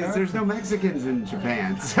not a taco. thing is, there's no Mexicans in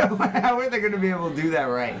Japan, so how are they going to be able to do that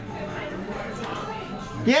right?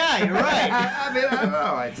 Yeah, you're right. I don't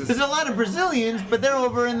know. There's a lot of Brazilians, but they're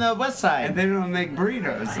over in the west side. And they don't make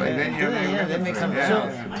burritos. They make something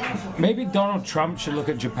else. Maybe Donald Trump should look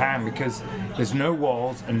at Japan because there's no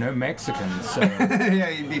walls and no Mexicans. So. Yeah,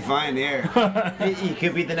 you'd be fine here. He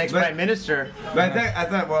could be the next prime minister. But I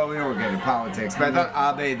thought, well, we don't get into politics, but I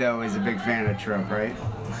thought Abe, though, is a big fan of Trump, right?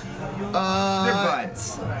 They're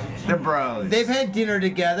buds. They're bros. They've had dinner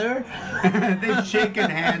together. They've shaken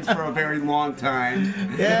hands for a very long time.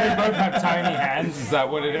 Yeah. They both have tiny hands. Is that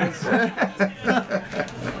what it is?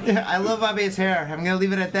 Yeah, I love Abe's hair. I'm gonna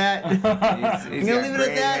leave it at that. He's got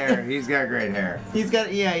great hair. He's got great hair.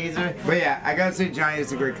 But yeah, I gotta say, Johnny,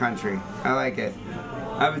 it's a great country. I like it.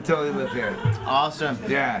 I would totally live here. Awesome.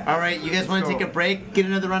 Yeah. All right, you guys want to take a break, get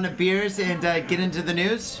another round of beers, and get into the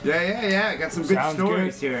news? Yeah. I got some good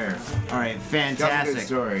stories here. All right, fantastic. Good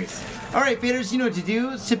stories. All right, faders, you know what to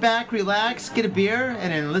do. Sit back, relax, get a beer,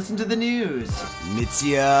 and then listen to the news.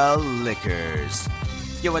 Mitsuya Liquors.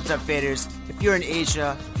 Yo, what's up, faders? If you're in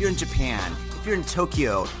Asia, if you're in Japan, if you're in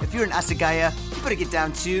Tokyo, if you're in Asagaya, you better get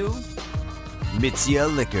down to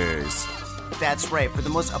Mitsuya Liquors. That's right. For the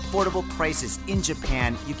most affordable prices in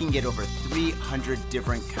Japan, you can get over 300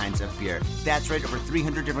 different kinds of beer. That's right, over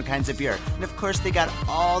 300 different kinds of beer. And of course, they got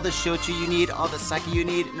all the shochu you need, all the sake you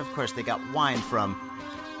need, and of course, they got wine from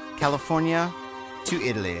California to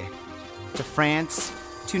Italy to France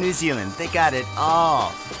to New Zealand. They got it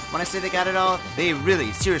all. When I say they got it all, they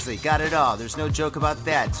really, seriously got it all. There's no joke about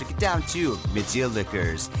that. So get down to Mitsuya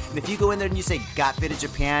Liquors. And if you go in there and you say, Got Faded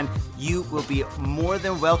Japan, you will be more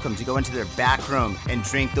than welcome to go into their back room and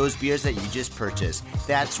drink those beers that you just purchased.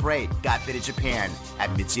 That's right, Got Faded Japan at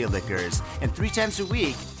Mitsuya Liquors. And 3 times a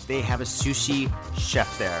week, they have a sushi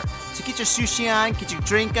chef there. So get your sushi on, get your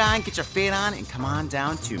drink on, get your fade on, and come on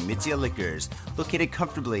down to Mitsuya Liquors, located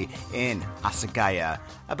comfortably in Asagaya,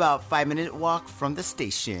 about 5-minute walk from the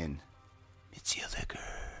station. Mitsuya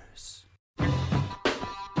Liquors.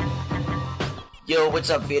 Yo, what's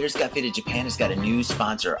up, Faders? Got Faded Japan has got a new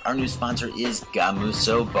sponsor. Our new sponsor is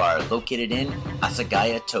Gamuso Bar, located in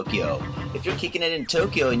Asagaya, Tokyo. If you're kicking it in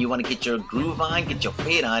Tokyo and you want to get your groove on, get your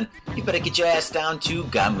fade on, you better get your ass down to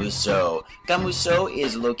Gamuso. Gamuso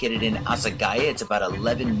is located in Asagaya. It's about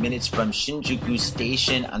 11 minutes from Shinjuku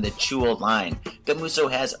Station on the Chuo line.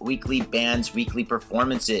 Gamuso has weekly bands, weekly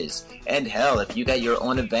performances. And hell, if you got your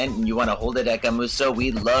own event and you want to hold it at Gamuso,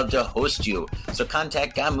 we'd love to host you. So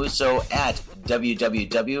contact Gamuso at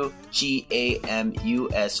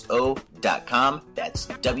www.gamuso.com. That's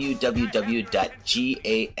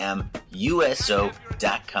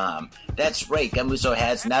www.gamuso.com. That's right, Gamuso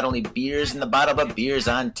has not only beers in the bottle, but beers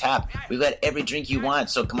on tap. We've got every drink you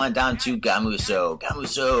want, so come on down to Gamuso.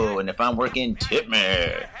 Gamuso, and if I'm working, tip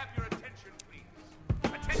me.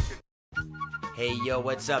 Hey, yo,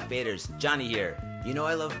 what's up, Faders? Johnny here. You know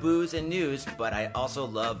I love booze and news, but I also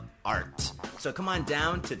love art. So come on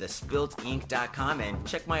down to thespiltink.com and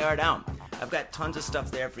check my art out. I've got tons of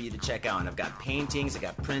stuff there for you to check out. I've got paintings, I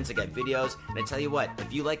got prints, I got videos. And I tell you what,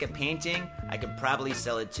 if you like a painting, I could probably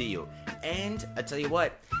sell it to you. And I tell you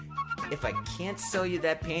what, if I can't sell you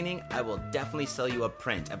that painting, I will definitely sell you a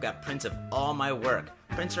print. I've got prints of all my work.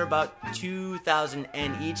 Prints are about 2,000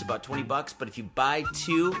 yen each, about $20, but if you buy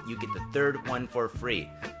 2, you get the third one for free.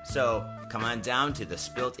 So come on down to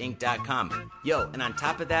thespiltink.com. Yo, and on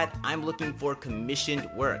top of that, I'm looking for commissioned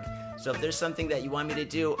work. So if there's something that you want me to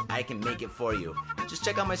do, I can make it for you. Just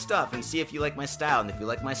check out my stuff and see if you like my style. And if you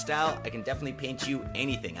like my style, I can definitely paint you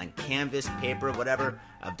anything on canvas, paper, whatever.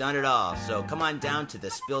 I've done it all. So come on down to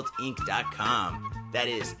thespiltink.com. That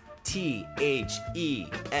is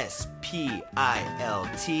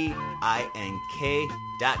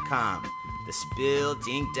THESPILTINK.com.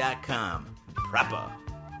 Thespiltink.com. Proper.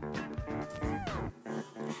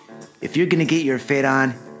 If you're gonna get your fade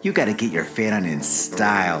on, you gotta get your fade on in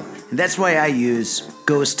style. And that's why I use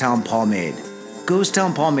Ghost Town Pomade. Ghost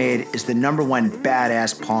Town Pomade is the #1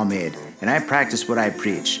 badass pomade, and I practice what I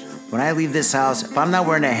preach. When I leave this house, if I'm not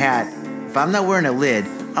wearing a hat, if I'm not wearing a lid,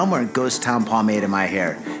 I'm wearing Ghost Town Pomade in my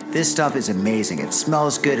hair. This stuff is amazing. It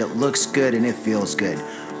smells good, it looks good, and it feels good.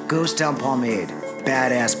 Ghost Town Pomade,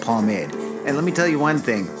 badass pomade. And let me tell you one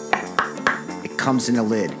thing, it comes in a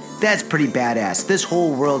lid. That's pretty badass. This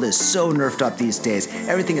whole world is so nerfed up these days.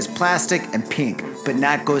 Everything is plastic and pink, but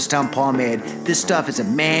not Ghost Town Pomade. This stuff is a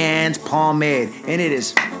man's pomade, and it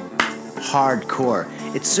is hardcore.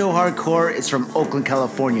 It's so hardcore, it's from Oakland,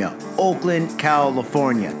 California. Oakland,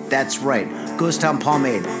 California. That's right. Ghost Town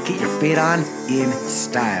Pomade. Get your fade on in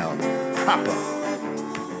style. Proper.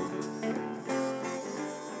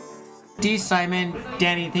 D. Simon,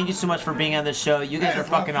 Danny, thank you so much for being on the show. You guys are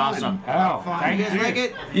fucking awesome. Oh, thank You guys you. like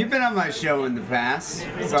it? You've been on my show in the past.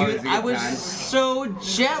 It's always a Dude, good I was time. so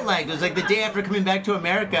jet lagged. It was like the day after coming back to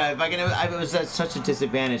America. I was at such a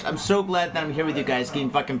disadvantage. I'm so glad that I'm here with you guys,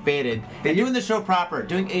 getting fucking faded and doing the show proper,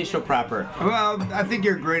 doing a show proper. Well, I think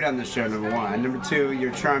you're great on the show, #1. #2,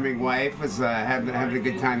 your charming wife was having a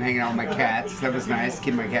good time hanging out with my cats. That was nice,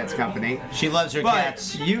 keeping my cats company. She loves her But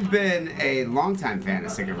cats. you've been a longtime fan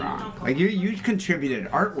of Sick It Wrong. Like you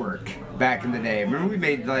contributed artwork back in the day. Remember we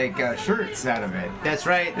made like shirts out of it. That's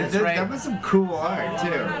right. That's That right. was some cool art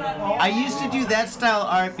too. I used to do that style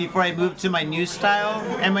art before I moved to my new style,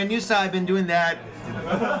 and my new style I've been doing that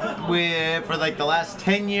for like the last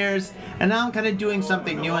 10 years, and now I'm kind of doing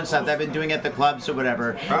something new and stuff that I've been doing at the clubs or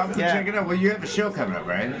whatever. I'll have to check it out. Well, you have a show coming up,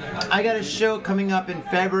 right? I got a show coming up in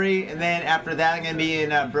February, and then after that I'm going to be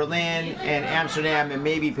in Berlin and Amsterdam and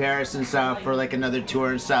maybe Paris and stuff for like another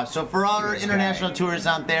tour and stuff. So for all our international tours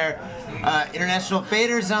out there, international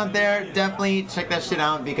faders out there, definitely check that shit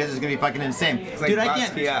out because it's going to be fucking insane. It's like Dude, I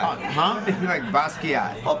can't... Basquiat. Huh? Like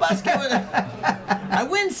Basquiat. Oh, Basquiat. I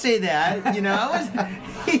wouldn't say that. You know,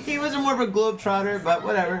 he wasn't more of a globetrotter, but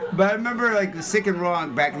whatever. But I remember like the Sick and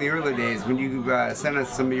Wrong back in the early days when you sent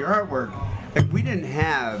us some of your artwork. Like we didn't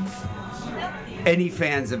have any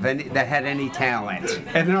fans of any that had any talent,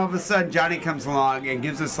 and then all of a sudden Johnny comes along and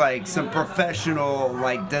gives us like some professional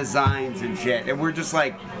like designs and shit, and we're just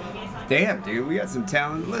like, damn, dude, we got some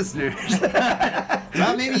talented listeners.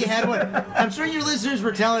 Well, maybe you had one. I'm sure your listeners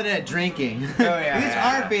were talented at drinking. Oh, yeah. At least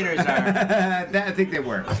our faders are. I think they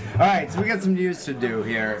were. All right, so we got some news to do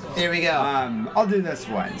here. Here we go. I'll do this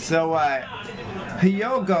one. So,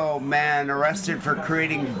 Hyogo man arrested for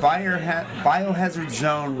creating biohazard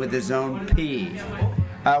zone with his own pee.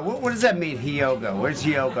 What does that mean, Hyogo? Where's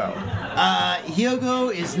Hyogo?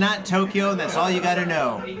 Hyogo is not Tokyo, and that's all you gotta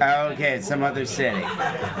know. Okay, it's some other city.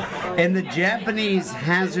 In the Japanese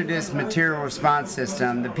hazardous material response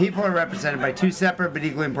system, the people are represented by two separate but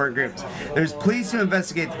equally important groups. There's police who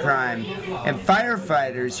investigate the crime, and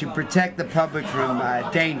firefighters who protect the public from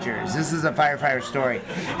dangers. This is a firefighter story.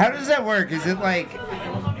 How does that work? Is it like...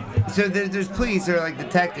 So there's police, they're like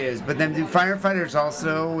detectives, but then do firefighters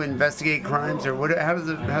also investigate crimes, or what?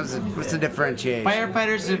 What's the differentiation?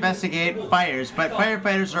 Firefighters investigate fires, but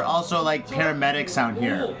firefighters are also like paramedics out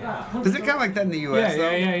here. Is it kind of like that in the U.S.?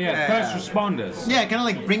 Yeah. First responders. Yeah, kind of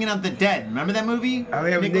like Bringing Out the Dead. Remember that movie? Oh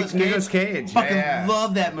yeah, with Nicolas Cage. Fucking Yeah.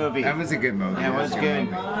 love that movie. That was a good movie. Yeah, it was good.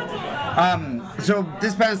 So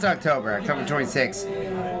this past October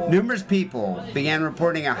 26th, numerous people began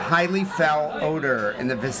reporting a highly foul odor in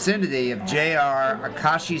the vicinity of JR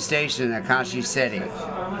Akashi Station in Akashi City.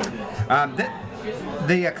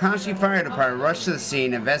 The Akashi Fire Department rushed to the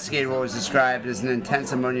scene and investigated what was described as an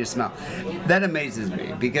intense ammonia smell. That amazes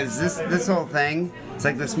me because this whole thing, it's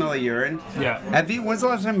like the smell of urine. Yeah. When's the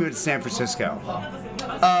last time you went to San Francisco?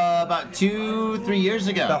 About 2-3 years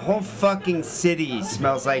ago. The whole fucking city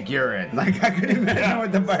smells like urine. Like, I couldn't imagine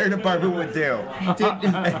what the fire department would do. Dude,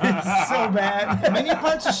 It's so bad. many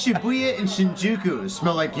parts of Shibuya and Shinjuku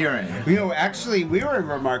smell like urine. You know, actually, we were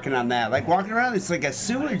remarking on that. Like, walking around, it's like a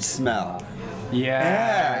sewage smell.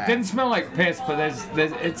 Yeah. It didn't smell like piss, but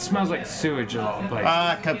it smells like sewage a lot of places.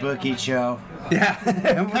 Kabukicho. Yeah.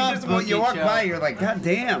 When you walk Kabukicho. by, you're like, God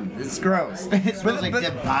damn, it's gross. It smells like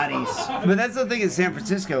dead bodies. But that's the thing in San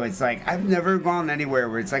Francisco. It's like, I've never gone anywhere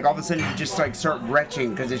where it's like all of a sudden you just like start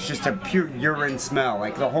retching because it's just a pure urine smell,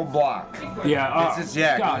 like the whole block. Yeah. It's just,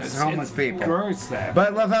 yeah, 'cause God, it's homeless people. Gross there.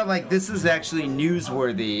 But I love how like this is actually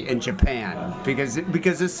newsworthy in Japan because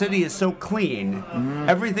this city is so clean.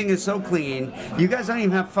 Everything is so clean. You guys don't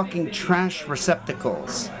even have fucking trash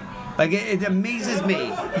receptacles. Like it amazes me.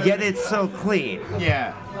 Yet it's so clean.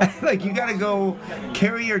 Yeah. Like you gotta go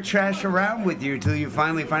carry your trash around with you till you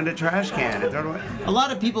finally find a trash can. A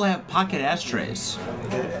lot of people have pocket ashtrays.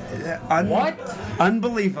 What?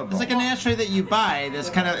 Unbelievable. It's like an ashtray that you buy that's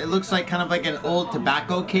it looks like kind of like an old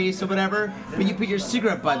tobacco case or whatever, but you put your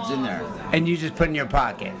cigarette butts in there. And you just put in your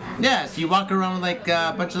pocket. Yeah, so you walk around with like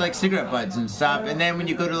a bunch of like cigarette buds and stuff, and then when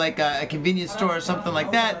you go to like a convenience store or something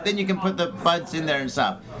like that, then you can put the buds in there and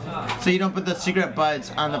stuff. So you don't put the cigarette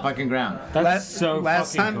buds on the fucking ground. That's so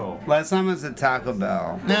fucking cool. Last time I was at Taco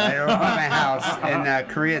Bell. I was at my house in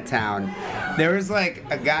Koreatown. There was like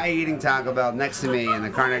a guy eating Taco Bell next to me in the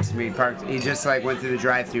car next to me. Parked. He just like went through the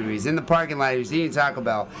drive-thru. He's in the parking lot. He's eating Taco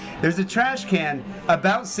Bell. There's a trash can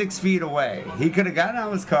about 6 feet away. He could have gotten out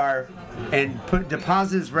of his car and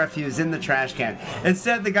deposited his refuse in the trash can.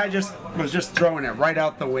 Instead, the guy was just throwing it right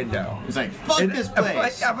out the window. He's like, fuck this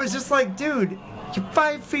place. I was just like, dude, you're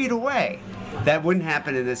 5 feet away. That wouldn't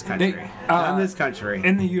happen in this country. Not in this country.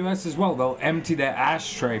 In the U.S. as well, they'll empty their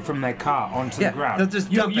ashtray from their car onto the ground. They'll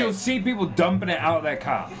just dump You'll it. see people dumping it out of their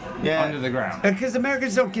car onto the ground. Because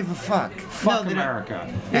Americans don't give a fuck. Fuck they don't.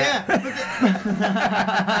 America. Yeah.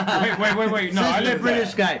 Wait. No, Says I the live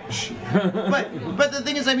British there. guy. But the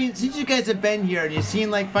thing is, I mean, since you guys have been here and you've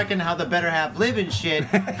seen like fucking how the better half live and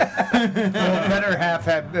shit. Better half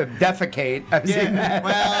have defecate. I've seen that.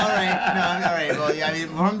 Well, all right. No, all right. Well, yeah, I mean,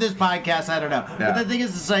 from this podcast, I don't know. Yeah. But the thing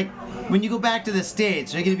is, it's like when you go back to the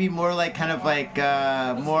States, you're going to be more like kind of like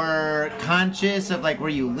more conscious of like where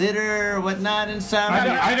you litter or whatnot and stuff.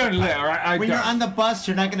 I don't litter. I When don't. you're on the bus,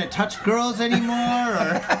 you're not going to touch girls anymore.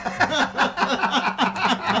 Or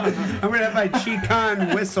I'm going to have my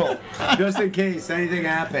Chi-Con whistle just in case anything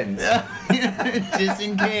happens. just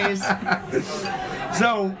in case.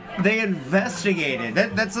 So they investigated.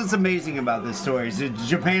 That's what's amazing about this story. Is that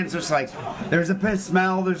Japan's just like, there's a piss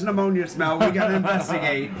smell, there's an ammonia smell, we gotta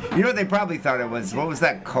investigate. You know what they probably thought it was? What was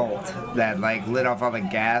that cult that like lit off all the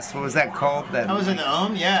gas? What was that cult? That I was in the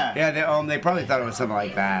Yeah. Yeah, they probably thought it was something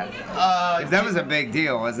like that. That was a big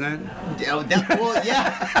deal, wasn't it? Oh,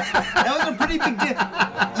 that was a pretty big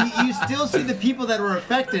deal. You still see the people that were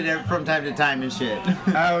affected from time to time and shit.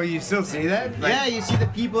 Oh, you still see that? Like, Yeah, you see the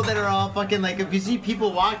people that are all fucking like, if you see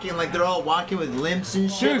people walking, like they're all walking with limps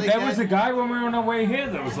and shit. Dude, like there was a guy when we were on our way here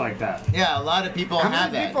that was like that. Yeah, a lot of people how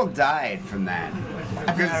have many that. people died from that?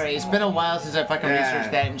 Alright, it's been a while since I fucking Yeah.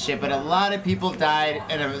 researched that and shit, but a lot of people died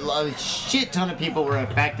and a shit ton of people were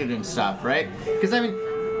affected and stuff, right? Because I mean,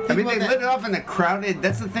 They about that- lit it off in a crowded.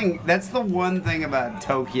 That's the thing. That's the one thing about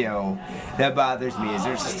Tokyo that bothers me is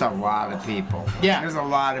there's just a lot of people. Yeah. There's a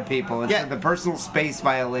lot of people. It's Yeah. the personal space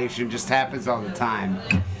violation just happens all the time.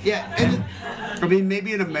 Yeah, and I mean,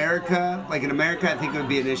 maybe in America, I think it would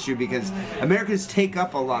be an issue because Americans take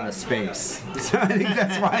up a lot of space. So I think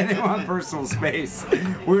that's why they want personal space.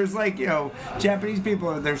 Whereas, Japanese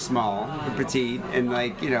people, they're small, they're petite, and,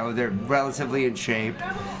 they're relatively in shape.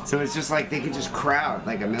 So it's just like they can just crowd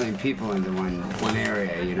like a million people into one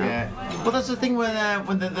area, you know? yeah. Well, that's the thing when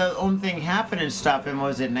the thing happened and stuff, and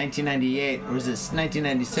was it 1998 or was it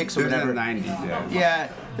 1996 or It was in whatever? the 90s, yeah. Yeah,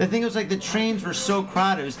 the thing was like the trains were so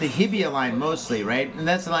crowded. It was the Hibiya line mostly, right? And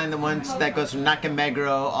that's the line, the ones that goes from Nakameguro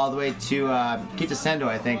all the way to Kitasendo,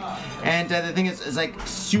 I think. And the thing is, it's like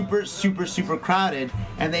super, super, super crowded.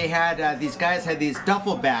 And they had these guys had these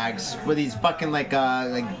duffel bags with these fucking like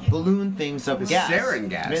balloon things of gas. Sarin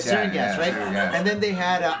gas, Yeah, sarin yeah, gas, right? sarin gas. And then they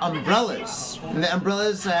had umbrellas. And the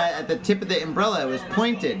umbrellas at the tip of the umbrella was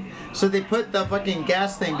pointed. So they put the fucking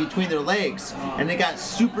gas thing between their legs, and they got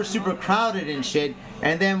super, super crowded and shit.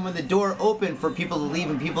 And then when the door opened for people to leave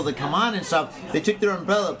and people to come on and stuff, they took their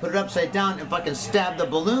umbrella, put it upside down, and fucking stabbed the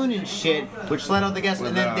balloon and shit, which let out the gas,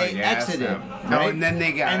 and then they gas, exited. yeah. No, and then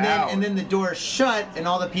they got out. And then the door shut, and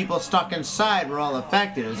all the people stuck inside were all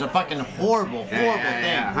affected. It was a fucking horrible, horrible thing.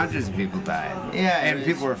 Yeah, hundreds of people died. Yeah, it and was-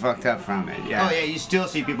 people were fucked up from it. Yeah. Oh yeah, you still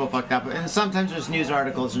see people fucked up, and sometimes there's news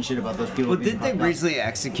articles and shit about those people. Well, being didn't they fucked up. recently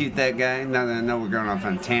execute that guy? Now that I know we're going off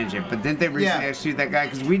on a tangent, but didn't they recently Yeah. execute that guy?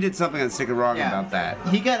 Because we did something on Sick and Wrong about that.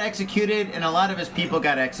 He got executed, and a lot of his people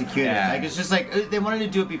got executed. Yeah. Like it's just like they wanted to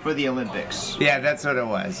do it before the Olympics. Yeah, that's what it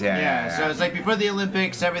was. Yeah. So it's like before the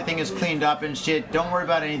Olympics, everything is cleaned up and shit. Don't worry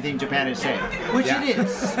about anything Japan is saying, which Yeah. it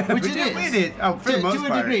is. Which it is. It is. Oh, for the most to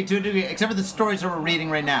part. a degree, except for the stories that we're reading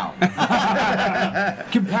right now.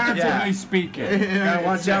 Comparatively Yeah. speaking. Gotta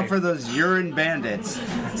watch out for those urine bandits.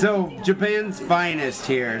 So, Japan's finest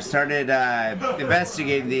here started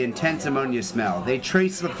investigating the intense ammonia smell. They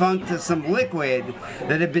traced the funk to some liquid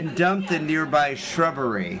that had been dumped in nearby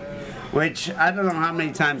shrubbery. Which, I don't know how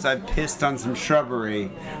many times I've pissed on some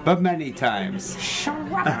shrubbery, but many times.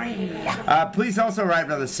 Police also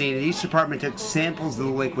arrived on the scene, and each department took samples of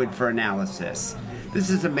the liquid for analysis. This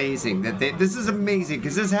is amazing. This is amazing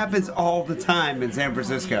because this happens all the time in San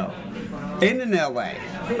Francisco, and in LA.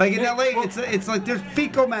 Like in LA, it's like there's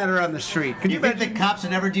fecal matter on the street. Could you You think the imagine cops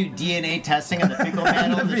would never do DNA testing on the fecal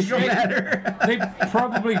matter on the fecal street? matter? They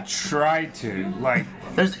probably tried to. Like,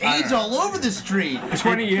 There's AIDS all over the street.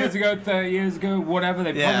 20 years ago, 30 years ago, whatever,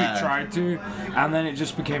 they Yeah. probably tried to, and then it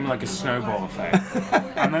just became like a snowball effect.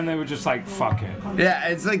 And then they were just like, fuck it. Yeah,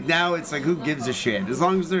 it's like now it's like who gives a shit as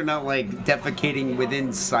long as they're not like defecating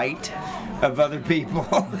within sight of other people.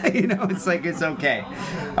 It's like it's okay.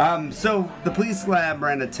 So the police lab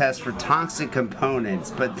ran a test for toxic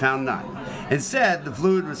components but found none. Instead, the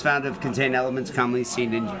fluid was found to have contained elements commonly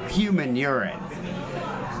seen in human urine.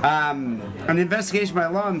 An investigation by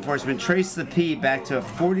law enforcement traced the pee back to a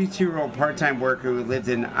 42-year-old part-time worker who lived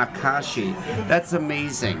in Akashi. That's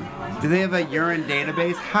amazing. Do they have a urine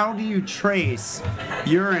database? How do you trace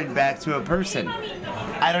urine back to a person?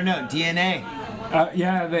 I don't know. DNA.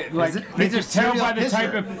 Yeah, they He's a could tell by the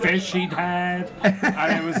serial type pisser. of fish he'd had,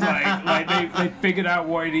 and it was like they figured out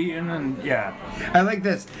what he'd eaten, and yeah. I like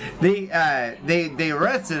this. They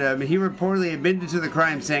arrested him. He reportedly admitted to the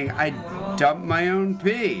crime, saying, "I dumped my own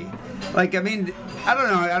pee." Like, I mean, I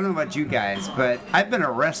don't know about you guys, but I've been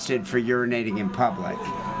arrested for urinating in public.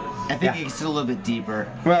 I think Yeah. it gets a little bit deeper.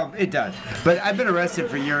 Well, it does. But I've been arrested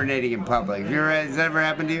for urinating in public. Has that ever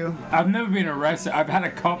happened to you? I've never been arrested. I've had a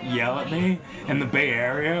cop yell at me in the Bay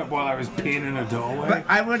Area while I was peeing in a doorway. But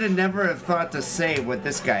I would have never have thought to say what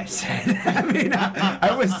this guy said. I mean,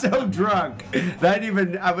 I was so drunk that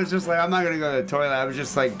I was just like, I'm not going to go to the toilet. I was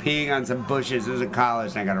just like peeing on some bushes. It was in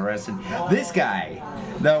college and I got arrested. This guy,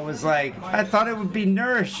 though, was like, I thought it would be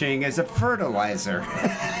nourishing as a fertilizer.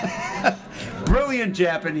 Brilliant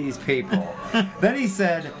Japanese people. Then he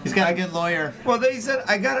said, He's got a good lawyer. well, then he said,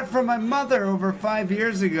 I got it from my mother over 5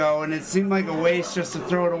 years ago, and it seemed like a waste just to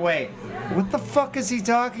throw it away. What the fuck is he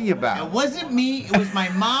talking It about? wasn't me, it was my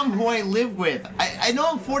mom who I live with. I know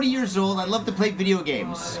I'm 40 years old, I love to play video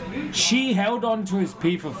games. She held on to his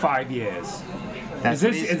pee for 5 years. That's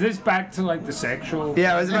Is this back to like the sexual?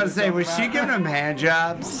 Yeah, I was about to say, was she giving him hand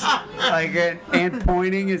jobs, like, and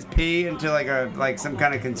pointing his pee into like some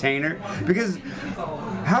kind of container? Because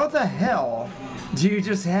how the hell do you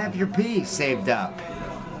just have your pee saved up?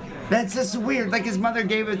 That's just weird. Like his mother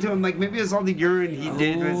gave it to him. Like maybe it was all the urine he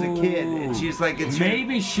did as a kid, and she's like, "It's your-"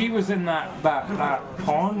 Maybe she was in that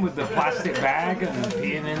pond with the plastic bag and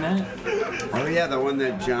peeing in it. Oh yeah, the one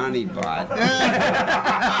that Johnny bought.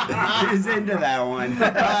 He's into that one.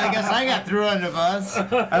 I guess I got through under the bus.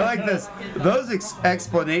 I like this. Those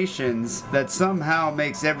explanations that somehow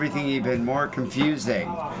makes everything even more confusing.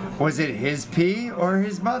 Was it his pee or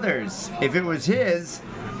his mother's? If it was his,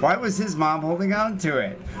 why was his mom holding on to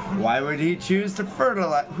it? Why would he choose to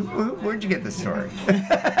fertilize? Where'd you get this story?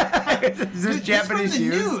 Is this Dude, it's Japanese from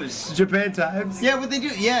the news? news. Japan Times? Yeah, what they do,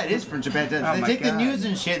 yeah, it is from Japan. Oh They my take the God. news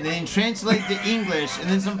and shit, and they translate to English, and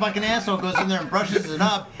then some fucking asshole goes in there and brushes it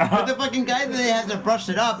up. But the fucking guy that has to brush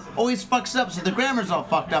it up always fucks up, so the grammar's all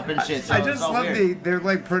fucked up and shit. So I it's just all love weird. they're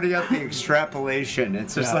like putting out the extrapolation.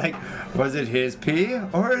 It's just Yeah. like, was it his pee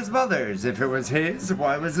or his mother's? If it was his,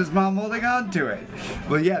 why was his mom holding on to it?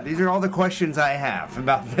 Well, yeah, these are all the questions I have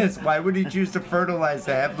about this. Why would he choose to fertilize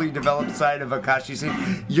the heavily developed side of Akashi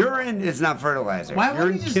Sea? Urine is not fertilizer. Why would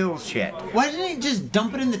Urine he just- kills shit. Why didn't he just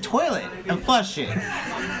dump it in the toilet and flush it?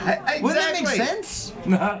 Exactly. Wouldn't that make sense?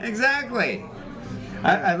 Exactly.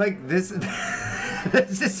 I like this.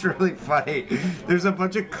 This is really funny. There's a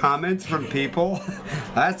bunch of comments from people.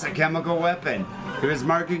 That's a chemical weapon. He was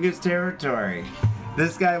marking his territory.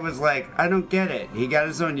 This guy was like, I don't get it. He got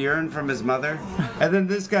his own urine from his mother. And then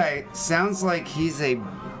this guy sounds like he's a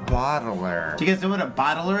bottler. Do you guys know what a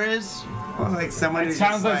bottler is? Well, like someone It who's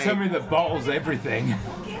sounds just like somebody that bottles everything.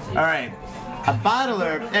 All right. A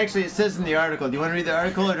bottler, actually, it says in the article. Do you want to read the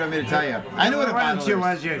article, or do you want me to tell you? I know what a Why bottler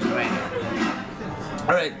don't you is. explain it?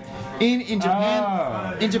 All right. In Japan,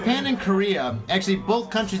 Oh. in Japan and Korea, actually both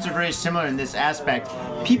countries are very similar in this aspect.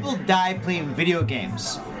 People die playing video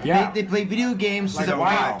games. Yeah. They play video games Like to the a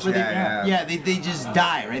point watch, where yeah. they just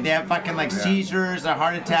die, right? They have fucking like seizures or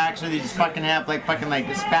heart attacks, or they just fucking have like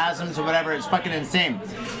spasms or whatever. It's fucking insane.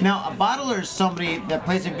 Now, a bottler is somebody that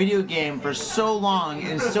plays a video game for so long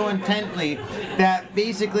and so intently that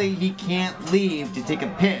basically he can't leave to take a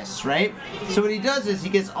piss, right? So what he does is he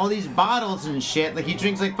gets all these bottles and shit, like he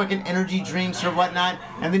drinks like fucking energy drinks or whatnot,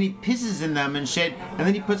 and then he pisses in them and shit, and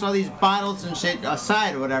then he puts all these bottles and shit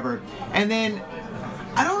aside or whatever. And then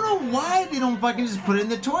I don't know why they don't fucking just put it in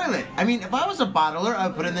the toilet. I mean, if I was a bottler, I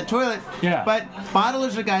would put it in the toilet. Yeah. But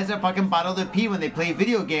bottlers are guys that fucking bottle their pee when they play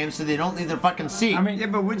video games so they don't leave their fucking seat. I mean, Yeah,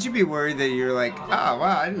 but wouldn't you be worried that you're like, oh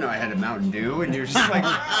wow, I didn't know I had a Mountain Dew, and you're just like,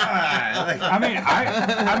 like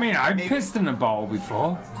I pissed in a bowl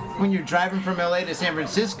before. when you're driving from LA to San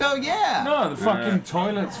Francisco, yeah. No, the fucking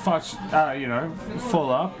toilet's full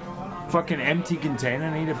up. Fucking empty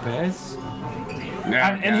container, need a piss.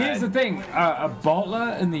 And here's the thing, a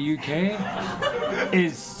bottler in the UK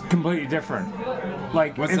is completely different.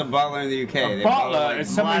 Like, what's if- a bottler in the UK? A They bottler bottle, is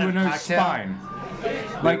somebody wine with no cocktail. spine.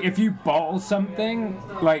 Like, if you bottle something,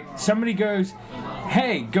 like, somebody goes,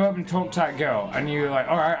 hey, go up and talk to that girl. And you're like,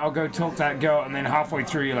 alright, I'll go talk to that girl. And then halfway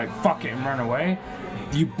through, you're like, fuck it, and run away.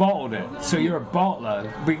 You bottled it. So you're a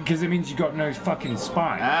bottler because it means you got no fucking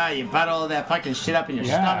spine. Ah, you bottle all that fucking shit up in your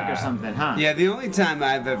Yeah. stomach or something, huh? Yeah, the only time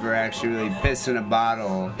I've ever actually really pissed in a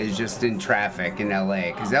bottle is just in traffic in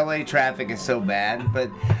LA, because LA traffic is so bad. But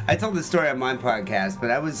I told this story on my podcast,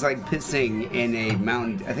 but I was like pissing in a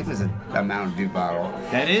Mountain, I think it was a Mountain Dew bottle.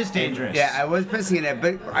 That is dangerous. Yeah, I was pissing in it,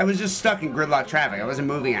 but I was just stuck in gridlock traffic. I wasn't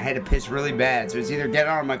moving. I had to piss really bad, so it's either get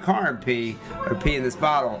out of my car and pee, or pee in this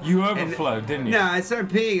bottle. You And- overflowed, didn't you? No, I started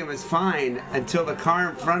peeing. It was fine until the car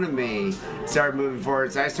in front of me started moving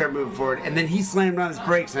forward. So I started moving forward, and then he slammed on his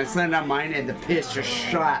brakes, and I slammed on mine, and the piss just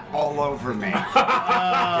shot all over me.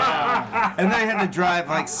 And then I had to drive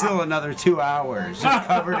like still another 2 hours, just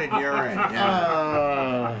covered in urine.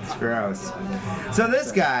 Yeah. It's gross. So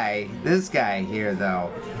this guy here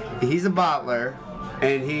though, he's a bottler.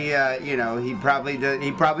 And he, he probably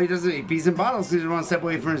doesn't. He pees in bottles because he wants to step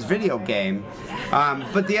away from his video game.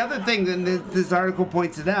 But the other thing that this article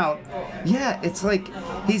points it out, it's like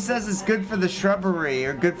he says it's good for the shrubbery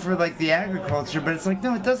or good for like the agriculture, but it's like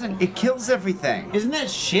no, it doesn't. It kills everything. Isn't that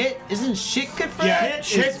shit? Isn't shit good for Yeah,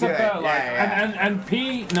 shit's a good. fertilizer. Yeah. And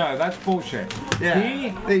pee, no, that's bullshit. Yeah.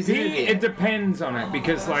 Pee, He's an idiot. it depends on it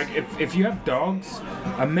because, like, if you have dogs,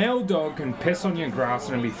 a male dog can piss on your grass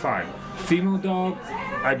and it'll be fine. Female dog,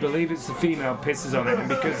 I believe it's the female pisses on it, and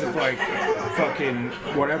because of like fucking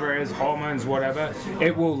whatever it is, hormones, whatever,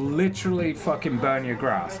 it will literally fucking burn your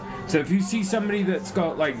grass. So if you see somebody that's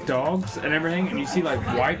got like dogs and everything, and you see like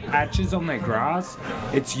white patches on their grass,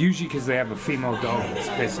 it's usually because they have a female dog that's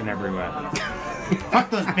pissing everywhere.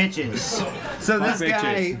 Fuck those bitches. So Fuck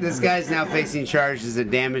this guy's now facing charges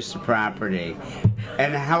of damage to property.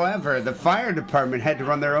 And however, the fire department had to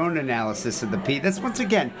run their own analysis of the pee. That's once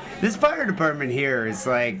again, this fire department here is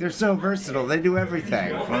like, they're so versatile. They do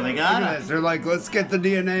everything. Well, they Look at got this. it. They're like, let's get the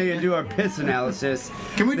DNA and do our piss analysis.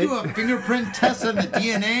 Can we do a fingerprint test on the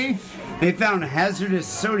DNA? They found hazardous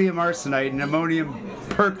sodium arsenite and ammonium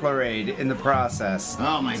perchlorate in the process.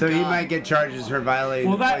 Oh my so he God. might get charges for violating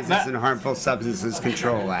Well, the that- Poisons that- and Harmful Substances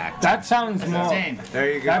Control Act. That sounds more. insane.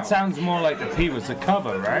 There you go. That sounds more like the pee was a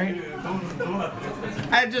cover, right?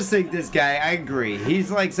 I just think this guy, I agree.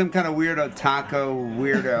 He's like some kind of weirdo taco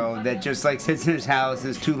weirdo that just like sits in his house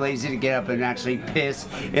and is too lazy to get up and actually piss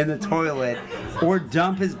in the toilet or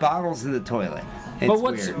dump his bottles in the toilet. It's But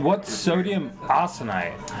weird. what's sodium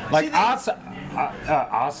arsenite? Like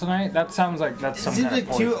arsenite? That sounds like that's some Seems kind like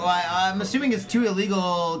of two. poison. I'm assuming it's two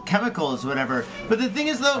illegal chemicals, whatever. But the thing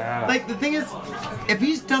is, though, Yeah. if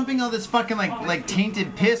he's dumping all this fucking like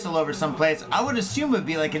tainted piss all over someplace, I would assume it'd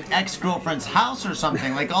be like an ex-girlfriend's house or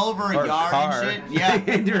something, like all over a Or yard car. and shit. Yeah.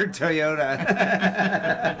 Into her Toyota.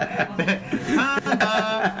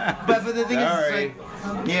 But the thing is, All it's right.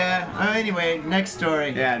 like, yeah. Anyway, next story.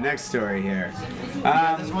 Yeah, next story here. You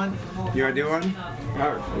got this one? You want to do one?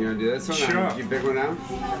 Oh, You want to do this one? Sure. Did you pick one out?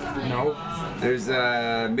 no. There's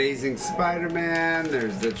Amazing Spider-Man.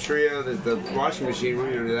 There's the trio. There's the washing machine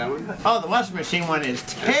one. You want to do that one? Oh, the washing machine one is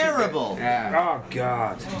terrible. Yeah. Oh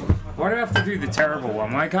God. Why do I have to do the terrible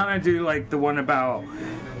one? Why can't I do like the one about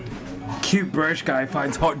cute British guy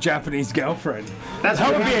finds hot Japanese girlfriend? That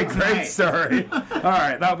would be a great tonight. story. All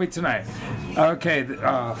right, that'll be tonight. Okay.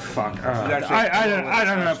 Oh fuck. I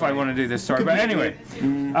don't know if I want to do this story, but anyway,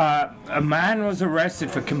 a man was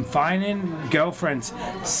arrested for confining girlfriend's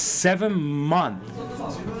 7-month.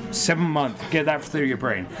 Get that through your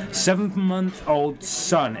brain. 7-month-old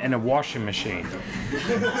son in a washing machine.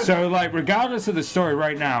 So, like, regardless of the story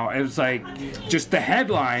right now, it was like just the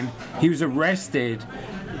headline. He was arrested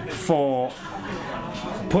for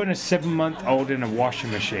putting a 7-month-old in a washing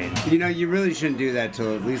machine. You know, you really shouldn't do that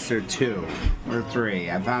till at least they're 2 or 3.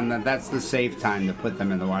 I found that that's the safe time to put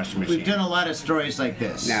them in the washing machine. We've done a lot of stories like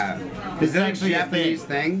this. No. This Is is that actually a a Japanese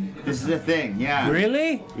thing? This is a thing. Yeah.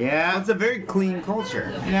 Really? Well, Yeah. it's a very clean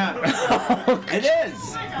culture. Yeah. It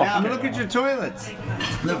is. Now, look at your toilets.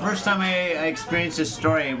 The first time I experienced this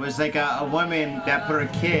story was like a woman that put her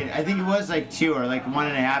kid, I think it was like 2 or like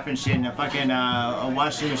 1.5 and shit in a fucking a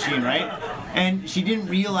washing machine, right? And she didn't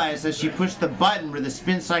realize that she pushed the button where the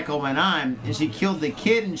spin cycle went on and she killed the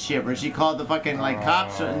kid and shit, where she called the fucking like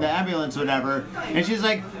cops and the ambulance or whatever. And she's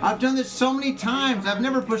like, I've done this so many times. I've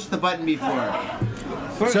never pushed the button before.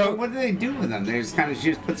 So what do they do with them? They just kind of she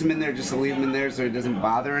just puts him in there just to leave him in there so it doesn't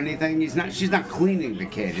bother anything. She's not cleaning the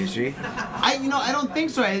kid, is she? I don't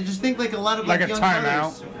think so. I just think like a lot of Like a young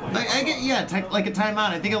timeout? mothers. I get like a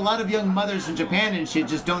timeout. I think a lot of young mothers in Japan and shit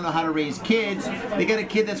just don't know how to raise kids. They got a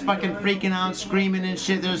kid that's fucking freaking out, screaming and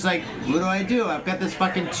shit. There's like, what do I do? I've got this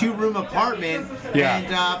fucking 2-room apartment Yeah.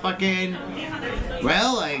 and fucking.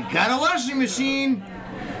 Well, I got a washing machine.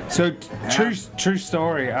 So true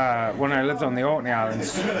story. When I lived on the Orkney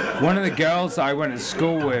Islands, one of the girls I went to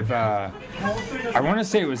school with, I want to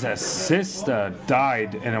say it was her sister,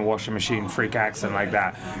 died in a washing machine freak accident like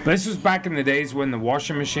that. But this was back in the days when the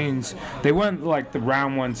washing machines, they weren't like the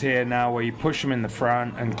round ones here now where you push them in the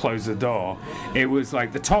front and close the door. It was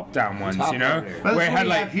like the top down ones, Top you know, loader. That's where it what had we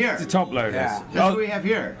like have here. the top loaders. Yeah. That's what we have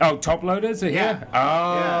here. Oh, top loaders are here? Yeah.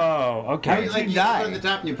 Oh, okay. Like you die? put it on the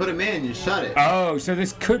top and you put them in and you shut it. Oh, so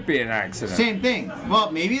this could be an accident. Same thing.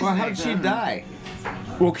 Well, maybe it's Well, an how did she accident. die?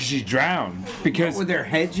 Well, because she drowned. Because With her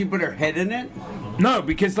head, she put her head in it? No,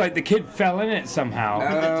 because like the kid fell in it somehow.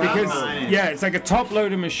 Because it's like a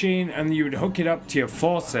top-loader machine, and you would hook it up to your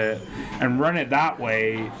faucet and run it that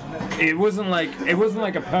way. It wasn't like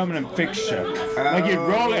a permanent fixture. Like you'd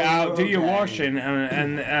roll it out, do your washing,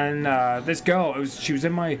 and this girl, she was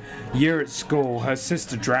in my year at school. Her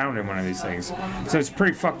sister drowned in one of these things, so it's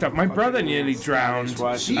pretty fucked up. My brother nearly drowned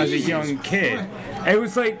as a young kid. It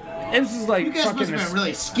was like. It was just like You guys must fucking. have been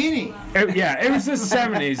really skinny. It was the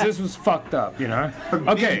 70s. This was fucked up, you know.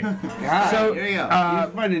 Okay, so Here you go.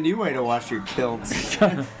 You find a new way to wash your kilts.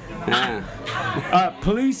 Yeah.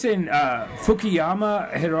 police in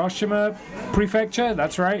Fukuyama, Hiroshima Prefecture.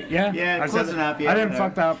 That's right. Yeah. Yeah, I close said- enough, yeah, I didn't whatever.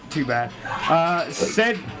 fuck that up too bad.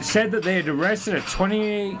 Said that they had arrested a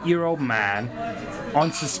 28-year-old man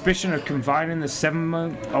on suspicion of confining the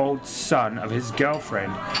 7-month-old son of his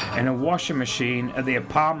girlfriend in a washing machine at the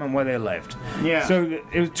apartment where they lived. Yeah. So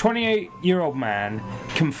it was 28-year-old man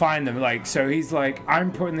confined them. Like, so he's like,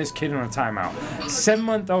 I'm putting this kid on a timeout.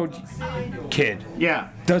 7-month-old kid Yeah.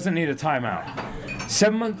 doesn't need a timeout.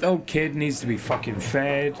 7-month-old kid needs to be fucking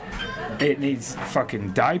fed. It needs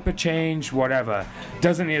fucking diaper change, whatever.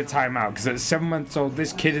 Doesn't need a timeout because at 7 months old,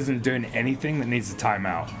 this kid isn't doing anything that needs a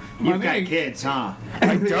timeout. You've got kids, huh? I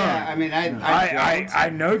don't. Yeah, I mean, I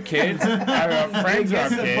know kids. I have friends who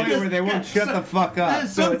have It's the point kids. where they won't shut the fuck up.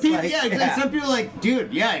 So Some it's people, like, exactly. Some people are like,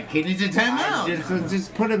 dude, kid needs a timeout.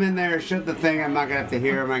 Just put him in there, shut the thing. I'm not gonna have to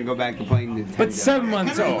hear him. I can go back to playing Nintendo. But 7 Kind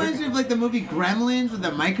months of old. reminds me of like the movie Gremlins with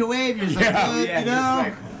the microwave. You're just like, Yeah, good, yeah, you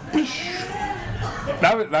know? just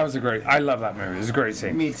That was a great. I love that movie. It was a great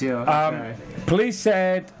scene. Me too. Police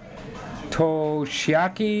said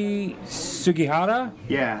Toshiaki Sugihara.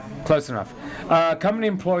 Yeah. Close enough. Company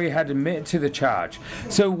employee had admitted to the charge.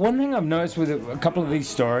 So one thing I've noticed with a couple of these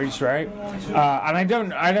stories, right? And I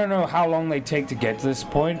don't know how long they take to get to this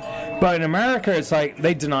point, but in America it's like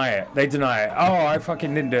they deny it. Oh, I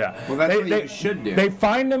fucking didn't do that. Well, that's what you should do. They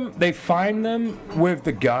find them with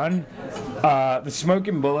the gun, the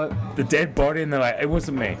smoking bullet, the dead body, and they're like, it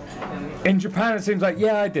wasn't me. In Japan, it seems like,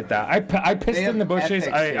 yeah, I did that. I pissed in the bushes.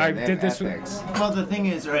 I did this. Well, the thing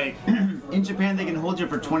is, right, in Japan they can hold you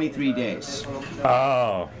for 23 days.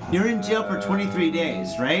 Oh, You're in jail for 23 days,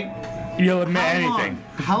 right? you'll admit anything.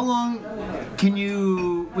 How long can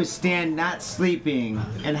you withstand not sleeping?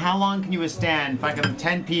 And how long can you withstand fucking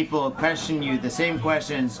 10 people question you the same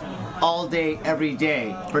questions all day, every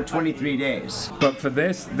day for 23 days? But for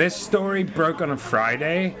this story broke on a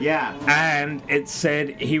Friday. Yeah. And it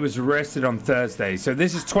said he was arrested on Thursday. So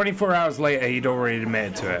this is 24 hours later, he'd already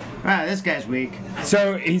admitted to it. Ah, this guy's weak.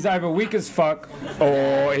 So he's either weak as fuck,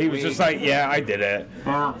 or he was just like, yeah, I did it.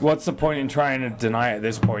 What's the point in trying to deny it at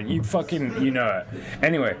this point? You know it.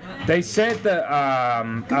 Anyway, they said that,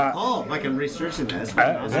 Oh, if I can research it. That's pretty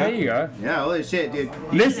awesome. there you go. Yeah, holy shit, dude.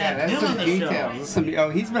 This- You should have That's him some on the show.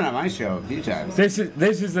 details. He's been on my show a few times. This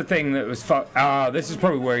is the thing that was this is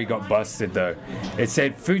probably where he got busted though. It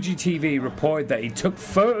said Fuji TV reported that he took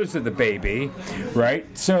photos of the baby, right?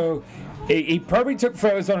 So he probably took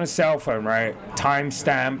photos on his cell phone, right? Time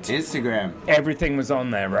stamped. Instagram. Everything was on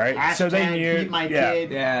there, right? So they Hashtag knew. keep my yeah.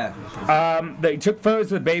 kid. Yeah. They took photos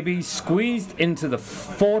of the baby squeezed into the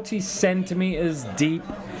 40 centimeters deep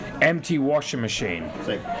empty washing machine. It's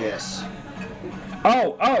like this.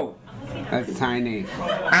 Oh. That's tiny.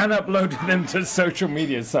 And uploaded them to social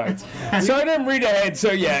media sites. So I didn't read ahead.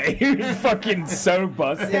 So yeah, he was fucking so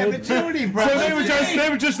busted. Yeah, but Jody, bro. So they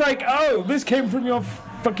were just like, oh, this came from your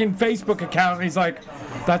fucking Facebook account. And he's like,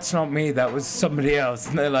 that's not me. That was somebody else.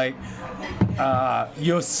 And they're like,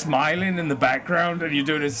 you're smiling in the background and you're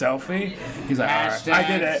doing a selfie. He's like, all right, I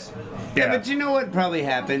did it. Yeah, but you know what probably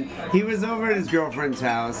happened? He was over at his girlfriend's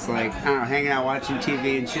house, like, I don't know, hanging out watching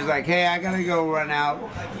TV, and she's like, hey, I gotta go run out.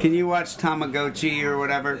 Can you watch Tamagotchi or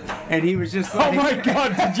whatever? And he was just Oh like... my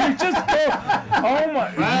god, did you just go? Oh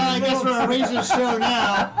my. Well, I guess we're arranging the show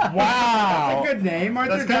now. Wow. Good name.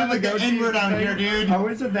 Aren't That's there kind of like the Tamagotchis? N-word out here, dude. Oh,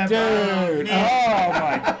 isn't that Dude. bad? Oh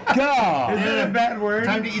my god. Is it a bad word?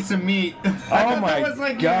 Time to eat some meat. Oh That my was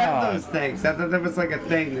like you had god. those things. I thought that was like a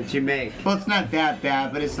thing that you make. Well, it's not that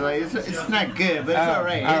bad, but it's like it's not good, but it's Oh, all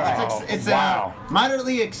right. all right. It's Wow.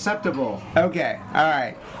 moderately acceptable. Okay, all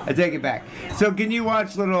right. I take it back. So can you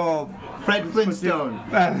watch little... Fred Flintstone.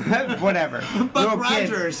 whatever. Buck Little kid.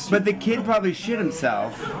 Rogers. But the kid probably shit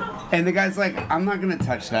himself. And the guy's like, I'm not going to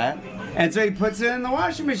touch that. And so he puts it in the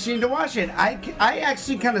washing machine to wash it. I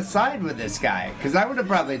actually kind of side with this guy because I would have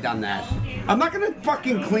probably done that. I'm not gonna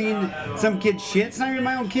fucking clean some kid's shit. It's not even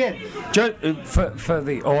my own kid. Just for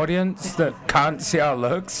the audience that can't see our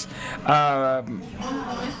looks,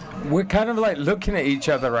 we're kind of like looking at each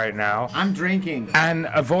other right now I'm drinking. and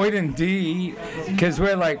avoiding D because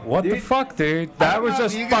we're like, what the Dude, fuck, dude? That was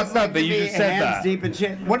just fucked up that you just said hands that. deep in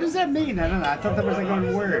shit. What does that mean? I don't know. I thought that was like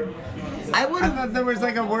a word. I would I have. thought there was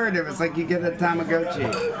like a word. It was like you get a Tamagotchi.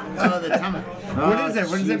 Oh, the time. What is it?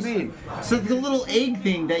 What does it mean? So the little egg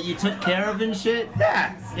thing that you took care of and shit.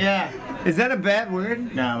 Yeah. Yeah. Is that a bad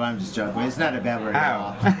word? No, I'm just joking. It's not a bad word at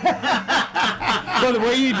all. Well, the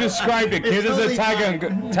way you described it, kid, It's as a totally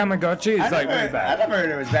Tamagotchi is like really I bad. never heard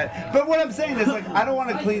it was bad. But what I'm saying is, like, I don't want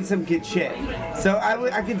to clean some kid's shit. So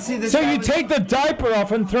I can see this. So guy you was- take the diaper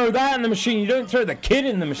off and throw that in the machine. You don't throw the kid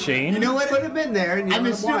in the machine. You know what? Put him in there and you I'm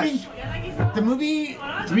let him wash. assuming the movie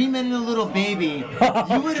 3 Men and a Little Baby,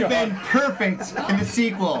 you would have been perfect in the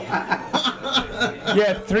sequel.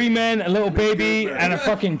 Yeah, 3 men, a little baby, and a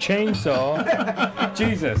fucking chainsaw.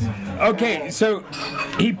 Jesus. Okay, so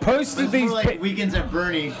he posted It's these more like Weekends at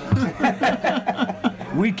Bernie.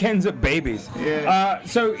 weekends at babies. Yeah.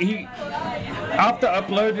 So he, after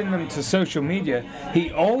uploading them to social media,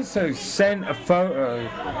 he also sent a photo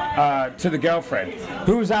to the girlfriend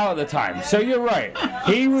who was out at the time. So you're right.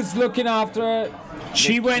 He was looking after her.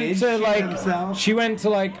 She The went kid to shit like, himself? she went to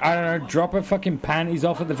like, I don't know, drop her fucking panties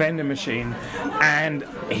off at the vending machine, and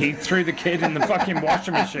he threw the kid in the fucking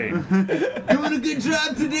washing machine. Doing a good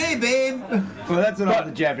job today, babe. Well, that's what all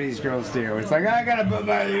the Japanese girls do. It's like, I gotta put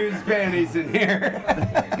my used panties in here.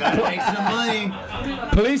 Gotta make some money.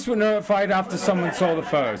 Police were notified after someone saw the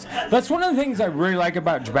photos. That's one of the things I really like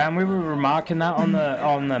about Japan. We were remarking that on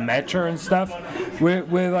the metro and stuff.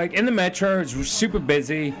 We're like in the metro, it's super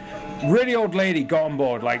busy. Really old lady got on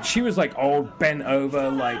board. Like she was like old, bent over,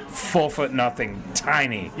 like 4 foot nothing,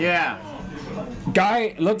 tiny. Yeah.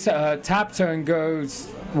 Guy looks at her, taps her, and goes.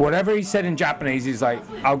 Whatever he said in Japanese, he's like,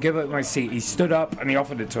 "I'll give her my seat." He stood up and he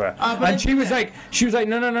offered it to her, but and she was like,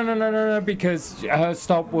 "No," because her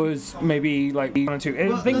stop was maybe like 1 or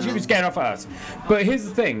 2. I think she was getting off us. But here's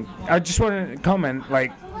the thing: I just want to comment.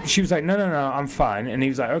 Like, she was like, "No, I'm fine," and he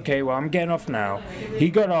was like, "Okay, well, I'm getting off now." He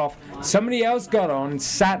got off. Somebody else got on,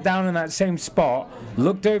 sat down in that same spot,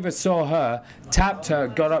 looked over, saw her, tapped her,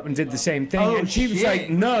 got up and did the same thing, Oh, and she was shit. like,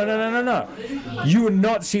 No. You would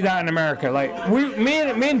not see that in America. Like me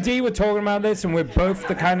and Dee were talking about this, and we're both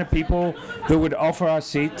the kind of people that would offer our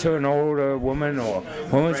seat to an older woman or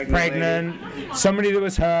woman was pregnant, somebody that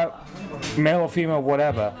was hurt, male or female,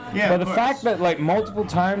 whatever. Yeah, but the of course. fact that like multiple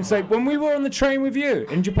times, like when we were on the train with you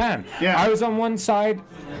in Japan, Yeah. I was on one side,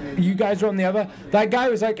 you guys were on the other. That guy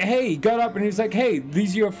was like, "Hey," he got up and he was like, "Hey,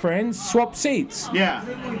 these are your friends, swap seats." Yeah.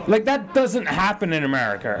 Like that doesn't happen in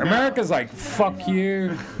America. America's like, fuck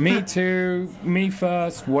you, me too, me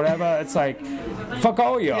first, whatever. It's like, fuck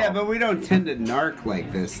all y'all. Yeah, but we don't tend to narc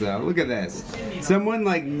like this, though. Look at this. Someone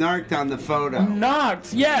like narked on the photo.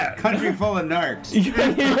 Knocked, yeah. Country full of narcs.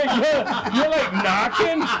 you're like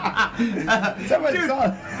knocking. Someone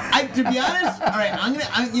saw. To be honest, all right, I'm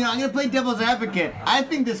gonna play devil's advocate. I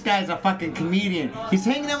think this guy's a fucking comedian. He's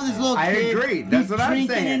hanging out with this little I kid. agree. That's He's what I'm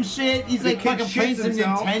drinking saying. and shit. He's The like kid fucking playing shits some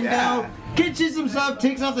himself. Nintendo. Yeah. Kid shits himself,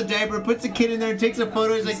 takes off the diaper, puts the kid in there, takes a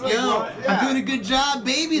photo. He's like, like, "Yo, well, yeah. I'm doing a good job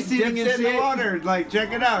babysitting and Dips it in the shit." water. Like,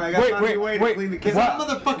 check it out. I got a way to clean the kids What? up.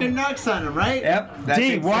 Motherfucking knocks on him, right? Yep. That's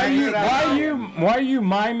D, why exactly are you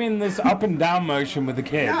miming this up and down motion with the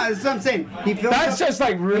kid? Yeah, that's what I'm saying. He fills That's up, just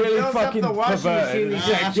like he really fills fucking up the washing perverted.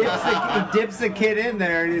 machine. He dips the kid in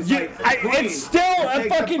there, and he's like, clean. It's still a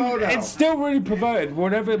Takes fucking. photo. It's still really perverted.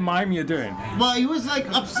 Whatever mime you're doing. Well, he was like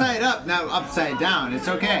upside up, not upside down. It's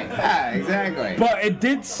okay. Yeah, exactly. But it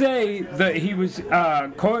did say that he was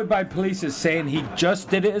quoted by police as saying he just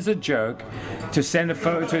did it as a joke to send a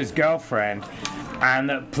photo to his girlfriend, and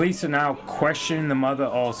that police are now questioning the mother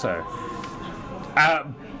also.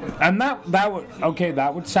 And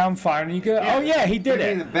that would sound fine. And you go, oh yeah, he did Give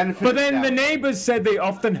me the it. benefit But of the then the doubt. neighbors said they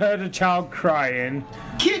often heard a child crying.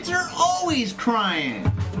 Kids are always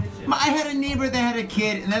crying. I had a neighbor that had a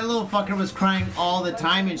kid, and that little fucker was crying all the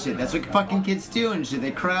time and shit. That's what fucking kids do and shit.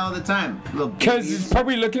 They cry all the time. Little Because babies. he's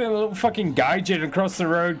probably looking at a little fucking gaijin across the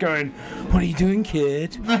road going, "What are you doing,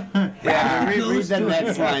 kid?" Yeah, read the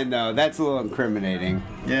next line though. That's a little incriminating.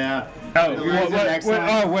 Yeah. Oh, Where's the next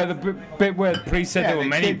line? where the bit where the priest said there were the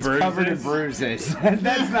many kid's covered in bruises. bruises.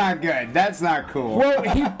 That's not good. That's not cool. Well,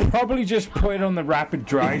 he probably just put it on the rapid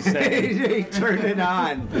dry setting. he turned it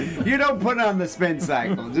on. You don't put it on the spin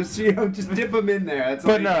cycle. Just just dip them in there. That's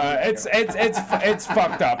all But you no, do. it's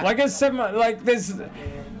fucked up. Like I said, like there's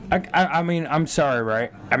I mean, I'm sorry,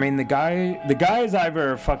 right? I mean, the guy is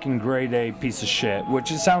either a fucking grade A piece of shit,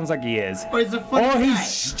 which it sounds like he is, Or he's a funny or guy. he's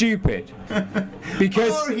stupid.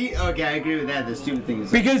 Because Okay, I agree with that. The stupid thing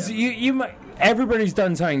is because you might, everybody's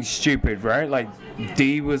done something stupid, right? Like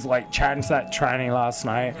D was like chatting to that tranny last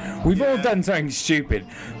night. We've all done something stupid,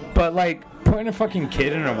 but like putting a fucking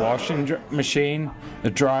kid in a washing machine, a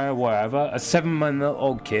dryer, whatever, a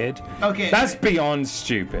 7-month-old kid. Okay. That's beyond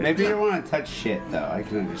stupid. Maybe you don't want to touch shit, though. I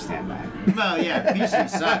can understand that. Well, yeah,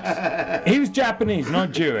 Fishy sucks. He was Japanese,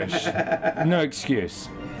 not Jewish. No excuse.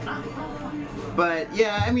 But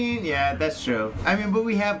yeah, I mean, yeah, that's true. I mean, but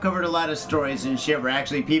we have covered a lot of stories and shit where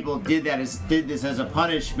actually people did this as a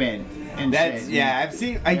punishment and That's shit. yeah. I've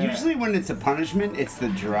seen. Usually when it's a punishment, it's the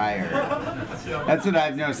dryer. That's what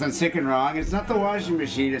I've noticed. I'm sick and wrong. It's not the washing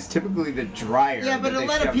machine. It's typically the dryer. Yeah, but that a they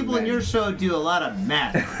lot of shove people them in your show do a lot of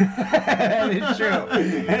meth. That is true.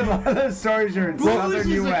 And a lot of those stories are in Booze southern is a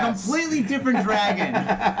U.S. completely different dragon.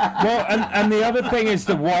 Well, and the other thing is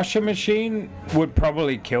the washing machine would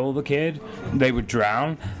probably kill the kid. They would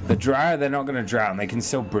drown. The dryer, they're not going to drown. They can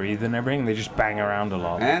still breathe and everything. They just bang around a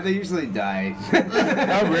lot. And they usually die.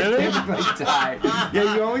 Oh, really? Typically die.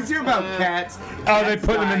 Yeah, you always hear about cats. Oh, they Cats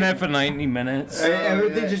put them in die. there for 90 minutes.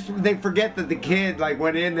 They forget that the kid like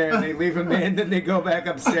went in there and they leave him in, then they go back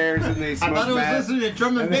upstairs and they I smoke thought it was meth. listening to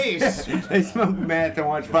drum and bass. They smoke meth and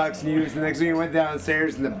watch Fox News. The next thing you went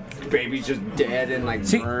downstairs and the baby's just dead and like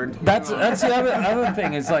See, burned. that's the other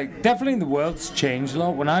thing is like definitely the world's changed a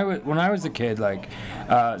lot. When I was a kid, like,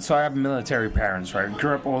 so I have military parents, right?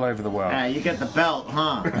 Grew up all over the world. Ah, you got the belt,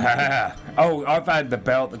 huh? Oh, I've had the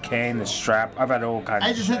belt, the cane, the strap. I've had all kinds. I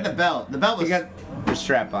of just shit. had the belt. The belt was. You got the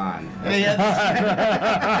strap on. Yeah,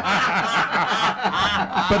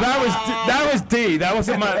 But that was D. That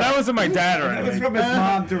wasn't my dad or That was anything. from his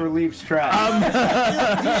mom to relieve stress.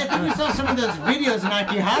 I think we saw some of those videos in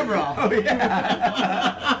Akihabara.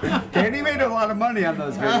 Danny made a lot of money on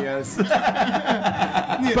those videos.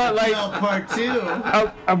 But like, Belt part 2.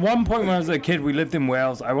 at one point when I was a kid, we lived in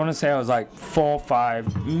Wales. I want to say I was like 4,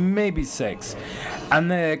 5, maybe 6, and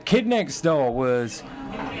the kid next door was,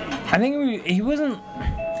 I think he wasn't.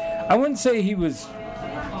 I wouldn't say he was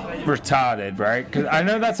retarded, right? Because I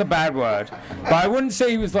know that's a bad word, but I wouldn't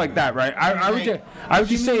say he was like that, right? I would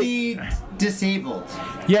just say, Humanly disabled.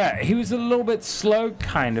 yeah, he was a little bit slow,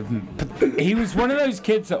 kind of. He was one of those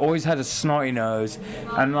kids that always had a snotty nose,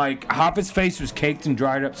 and like half his face was caked in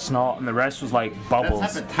dried up snot, and the rest was like bubbles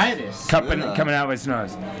That's hepatitis. coming out of his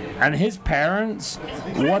nose. And his parents,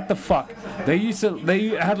 what the fuck? They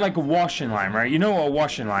had like a washing line, right? You know what a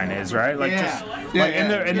washing line is, right? Like Yeah. just Yeah, like in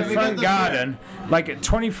the Yeah, we got front those garden, like a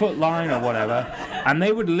 20-foot line or whatever. And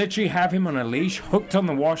they would literally have him on a leash, hooked on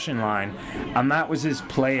the washing line, and that was his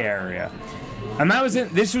play area. And that was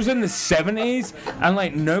this was in the 70s, and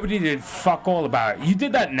like nobody did fuck all about it. You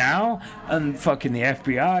did that now, and fucking the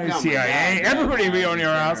FBI, my CIA, God, everybody yeah, be on your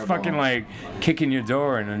ass, terrible. fucking like kicking your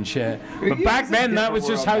door in and shit. But Yeah, back it's a then, that was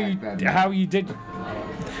different just world how you did.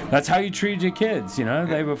 That's how you treated your kids, you know?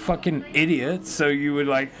 They were fucking idiots, so you would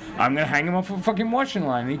like, I'm gonna hang him off a fucking washing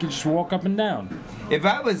line, and he could just walk up and down. If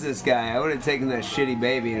I was this guy, I would have taken that shitty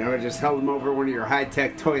baby and I would have just held him over one of your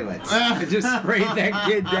high-tech toilets and just sprayed that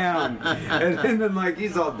kid down. And then, like,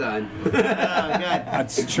 he's all done. Oh, God.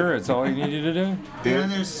 That's true, it's all you needed to do.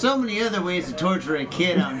 And there's so many other ways to torture a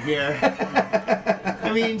kid out here.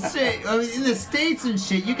 I mean, in the States and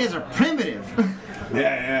shit, you guys are primitive.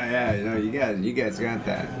 Yeah. No, you guys got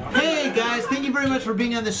that. Hey, guys, thank you very much for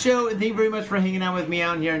being on the show, and thank you very much for hanging out with me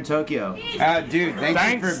out here in Tokyo. Dude,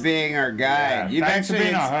 thanks you for being our guide. Yeah, thanks for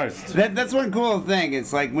being our host. That's one cool thing.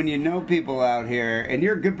 It's like when you know people out here, and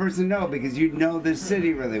you're a good person to know because you know this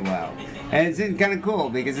city really well. And it's kind of cool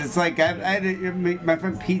because it's like I had my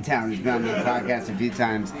friend P-Town who's been on the podcast a few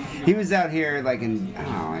times. He was out here like in, I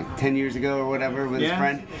don't know, like 10 years ago or whatever with his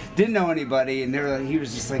friend. Didn't know anybody, and he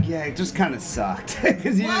was just like, yeah, it just kind of sucked.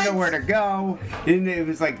 Because he didn't know where to go. It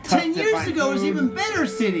was like tough 10 to years find ago it was food. even better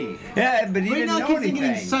city. Yeah, but he Right didn't now, know kids are anything.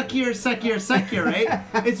 getting suckier,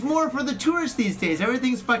 right? It's more for the tourists these days.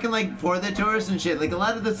 Everything's fucking like for the tourists and shit. Like a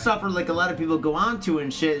lot of the stuff, or like a lot of people go on to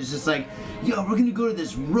and shit. It's just like, yo, we're gonna go to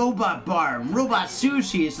this robot bar, robot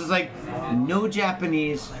sushi. It's just like, no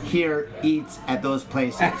Japanese here eats at those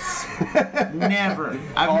places. Never.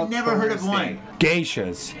 I've All never heard of touristy. one.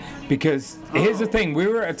 Geishas. Because here's the thing, we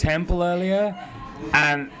were at a temple earlier,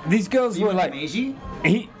 and these girls were like, Meiji?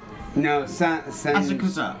 No,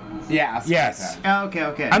 Asakusa. Yeah, yes. Oh,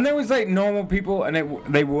 okay. And there was like normal people, and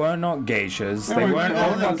they were not geishas. They weren't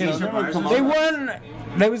all fucking. They weren't.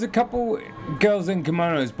 There was a couple girls in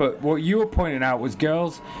kimonos, but what you were pointing out was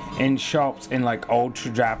girls in shops in like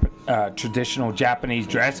ultra traditional Japanese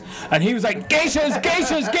dress, and he was like, geishas,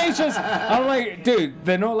 geishas, geishas. I'm like, dude,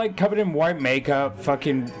 they're not like covered in white makeup,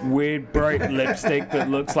 fucking weird bright lipstick that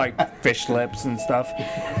looks like fish lips and stuff.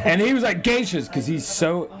 And he was like, geishas, because he's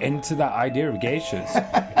so into that idea of geishas.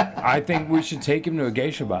 I think we should take him to a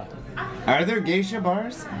geisha bar. Are there geisha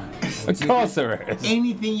bars? Of course there is.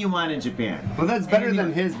 Anything you want in Japan. Well, that's better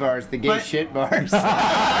than his bars, the gay shit bars.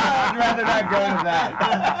 I'd rather not go to that.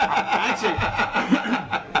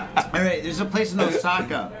 Actually, all right, there's a place in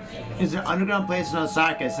Osaka. There's an underground place in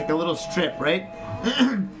Osaka. It's like a little strip, right?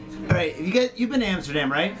 All right, you've been to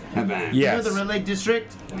Amsterdam, right? Yes. You know the red light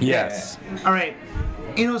district? Yes. All right.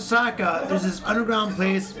 In Osaka, there's this underground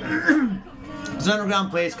place. It's an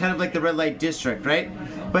underground place, kind of like the red light district, right?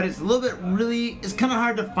 But it's a little bit it's kind of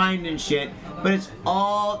hard to find and shit, but it's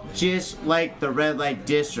all just like the red light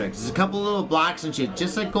district. There's a couple little blocks and shit,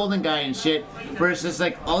 just like Golden Guy and shit, where it's just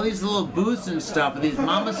like all these little booths and stuff, with these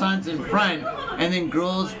mama-sans in front, and then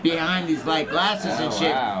girls behind these like glasses and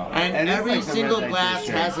shit. Wow. And every like the single red light glass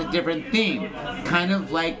district. has a different theme, kind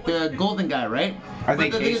of like the Golden Guy, right? Are they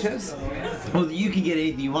But the thing is- geishas? Well, you can get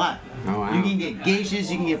anything you want. Oh, wow. You can get geishas,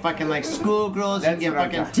 you can get fucking like schoolgirls, you can That's get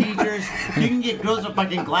what I'm fucking teachers, you can get girls with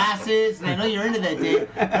fucking glasses, and I know you're into that, Dave.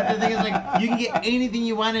 But the thing is, like, you can get anything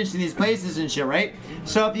you want in these places and shit, right?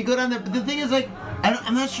 So if you go down there, but the thing is, like,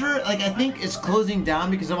 I'm not sure, like, I think it's closing down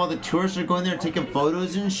because of all the tourists are going there taking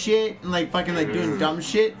photos and shit, and like fucking like doing dumb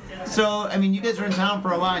shit. So, I mean, you guys are in town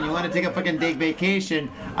for a while and you want to take a fucking big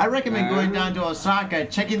vacation. I recommend going down to Osaka,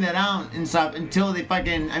 checking that out and stuff until they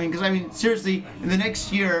fucking, because seriously, in the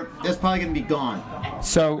next year, that's probably going to be gone.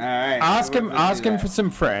 So right, ask so him we'll do ask him that. for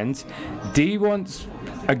some friends. D wants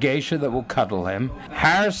a geisha that will cuddle him.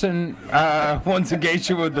 Harrison wants a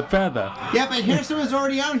geisha with the feather. Yeah, but Harrison was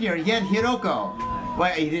already out here. He had Hiroko.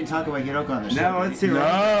 Why, you didn't talk about Hiroko on the show? No, let's hear it. No.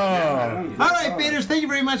 All right, faders, thank you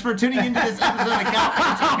very much for tuning into this episode of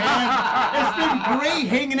Got Japan. It's been great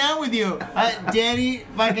hanging out with you. Danny,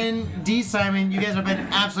 fucking D. Simon, you guys have been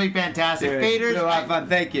absolutely fantastic. Dude, Faders, it's been a lot of fun.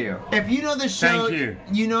 Thank you. if you know the show, Thank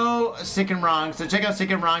you. know Sick and Wrong, so check out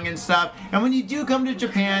Sick and Wrong and stuff. And when you do come to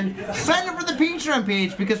Japan, sign up for the Patreon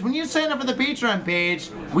page, because when you sign up for the Patreon page,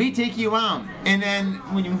 we take you out. And then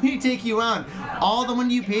when we take you out, all the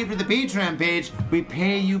money you paid for the Patreon page, we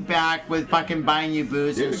pay you back with fucking buying you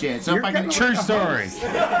booze and shit. So you're fucking kinda True story.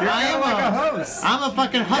 I am like a host. I'm a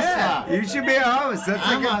fucking hustler. Yeah, you should be a host. That's a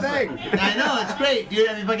I'm good awesome. thing. I know, it's great, dude.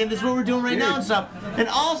 I mean, fucking, this is what we're doing right now and stuff. And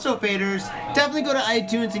also, faders, definitely go to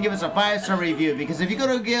iTunes and give us a 5-star review, because if you go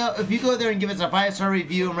there and give us a 5-star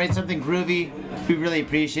review and write something groovy, we really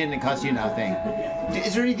appreciate it, and it costs you nothing.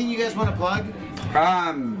 Is there anything you guys want to plug?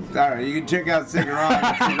 All right, you can check out Sick and Wrong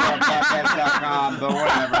at SickandWrongPodcast.com, but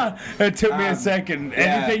whatever. It took me a second. yeah.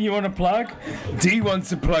 Anything you want to plug? D wants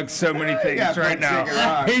to plug so many things Yeah, right plug Sick and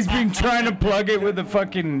now. Wrong. He's been trying to plug it with the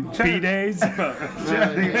fucking B-days, but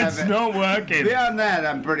it's not working. Beyond that,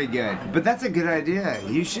 I'm pretty good. But that's a good idea.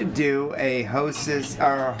 You should do a host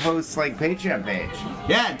like Patreon page.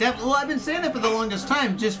 Yeah, definitely. Well, I've been saying that for the longest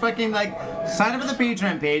time. Just fucking like sign up for the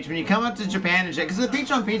Patreon page when you come up to Japan and shit. Because the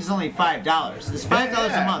Patreon page is only $5. It's $5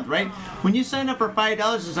 a month, right? When you sign up for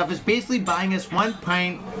 $5 and stuff, it's basically buying us 1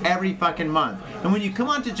 pint every fucking month. And when you come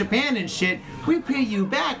on to Japan and shit, we pay you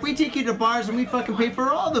back. We take you to bars and we fucking pay for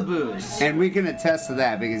all the booze. And we can attest to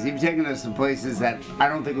that because you've taken us to places that I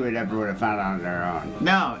don't think we would ever found out on our own.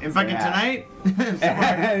 No, in fucking Yeah. tonight,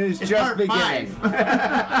 It's just part beginning.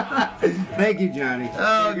 5. Thank you, Johnny. Oh,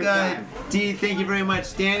 Have a good God. time. D, thank you very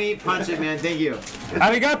much. Danny, punch it, man. Thank you.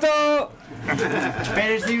 Arigato!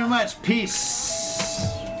 Faders, thank you very much. Peace.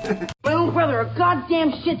 My own brother, a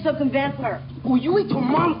goddamn shit-sucking vampire. Will you wait till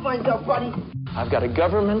Mom finds out, buddy? I've got a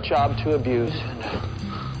government job to abuse and a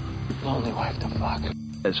lonely wife to fuck.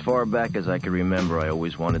 As far back as I can remember, I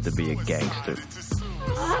always wanted to be a gangster.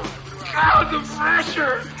 God, the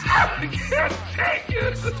pressure! I can't take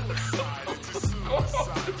it!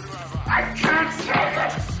 I can't take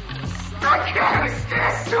it! I can't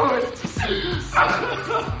stand to it!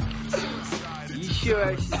 You sure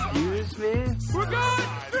I should do this, man? We're going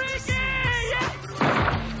freaky!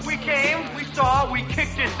 Yeah. We came, we saw, we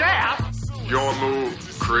kicked his ass! Your move,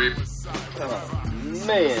 creep.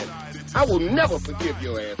 Man, I will never forgive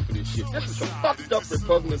your ass for this shit. This is some fucked up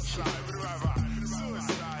repugnant shit.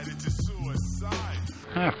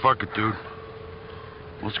 Ah, fuck it, dude.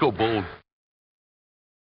 Let's go bold.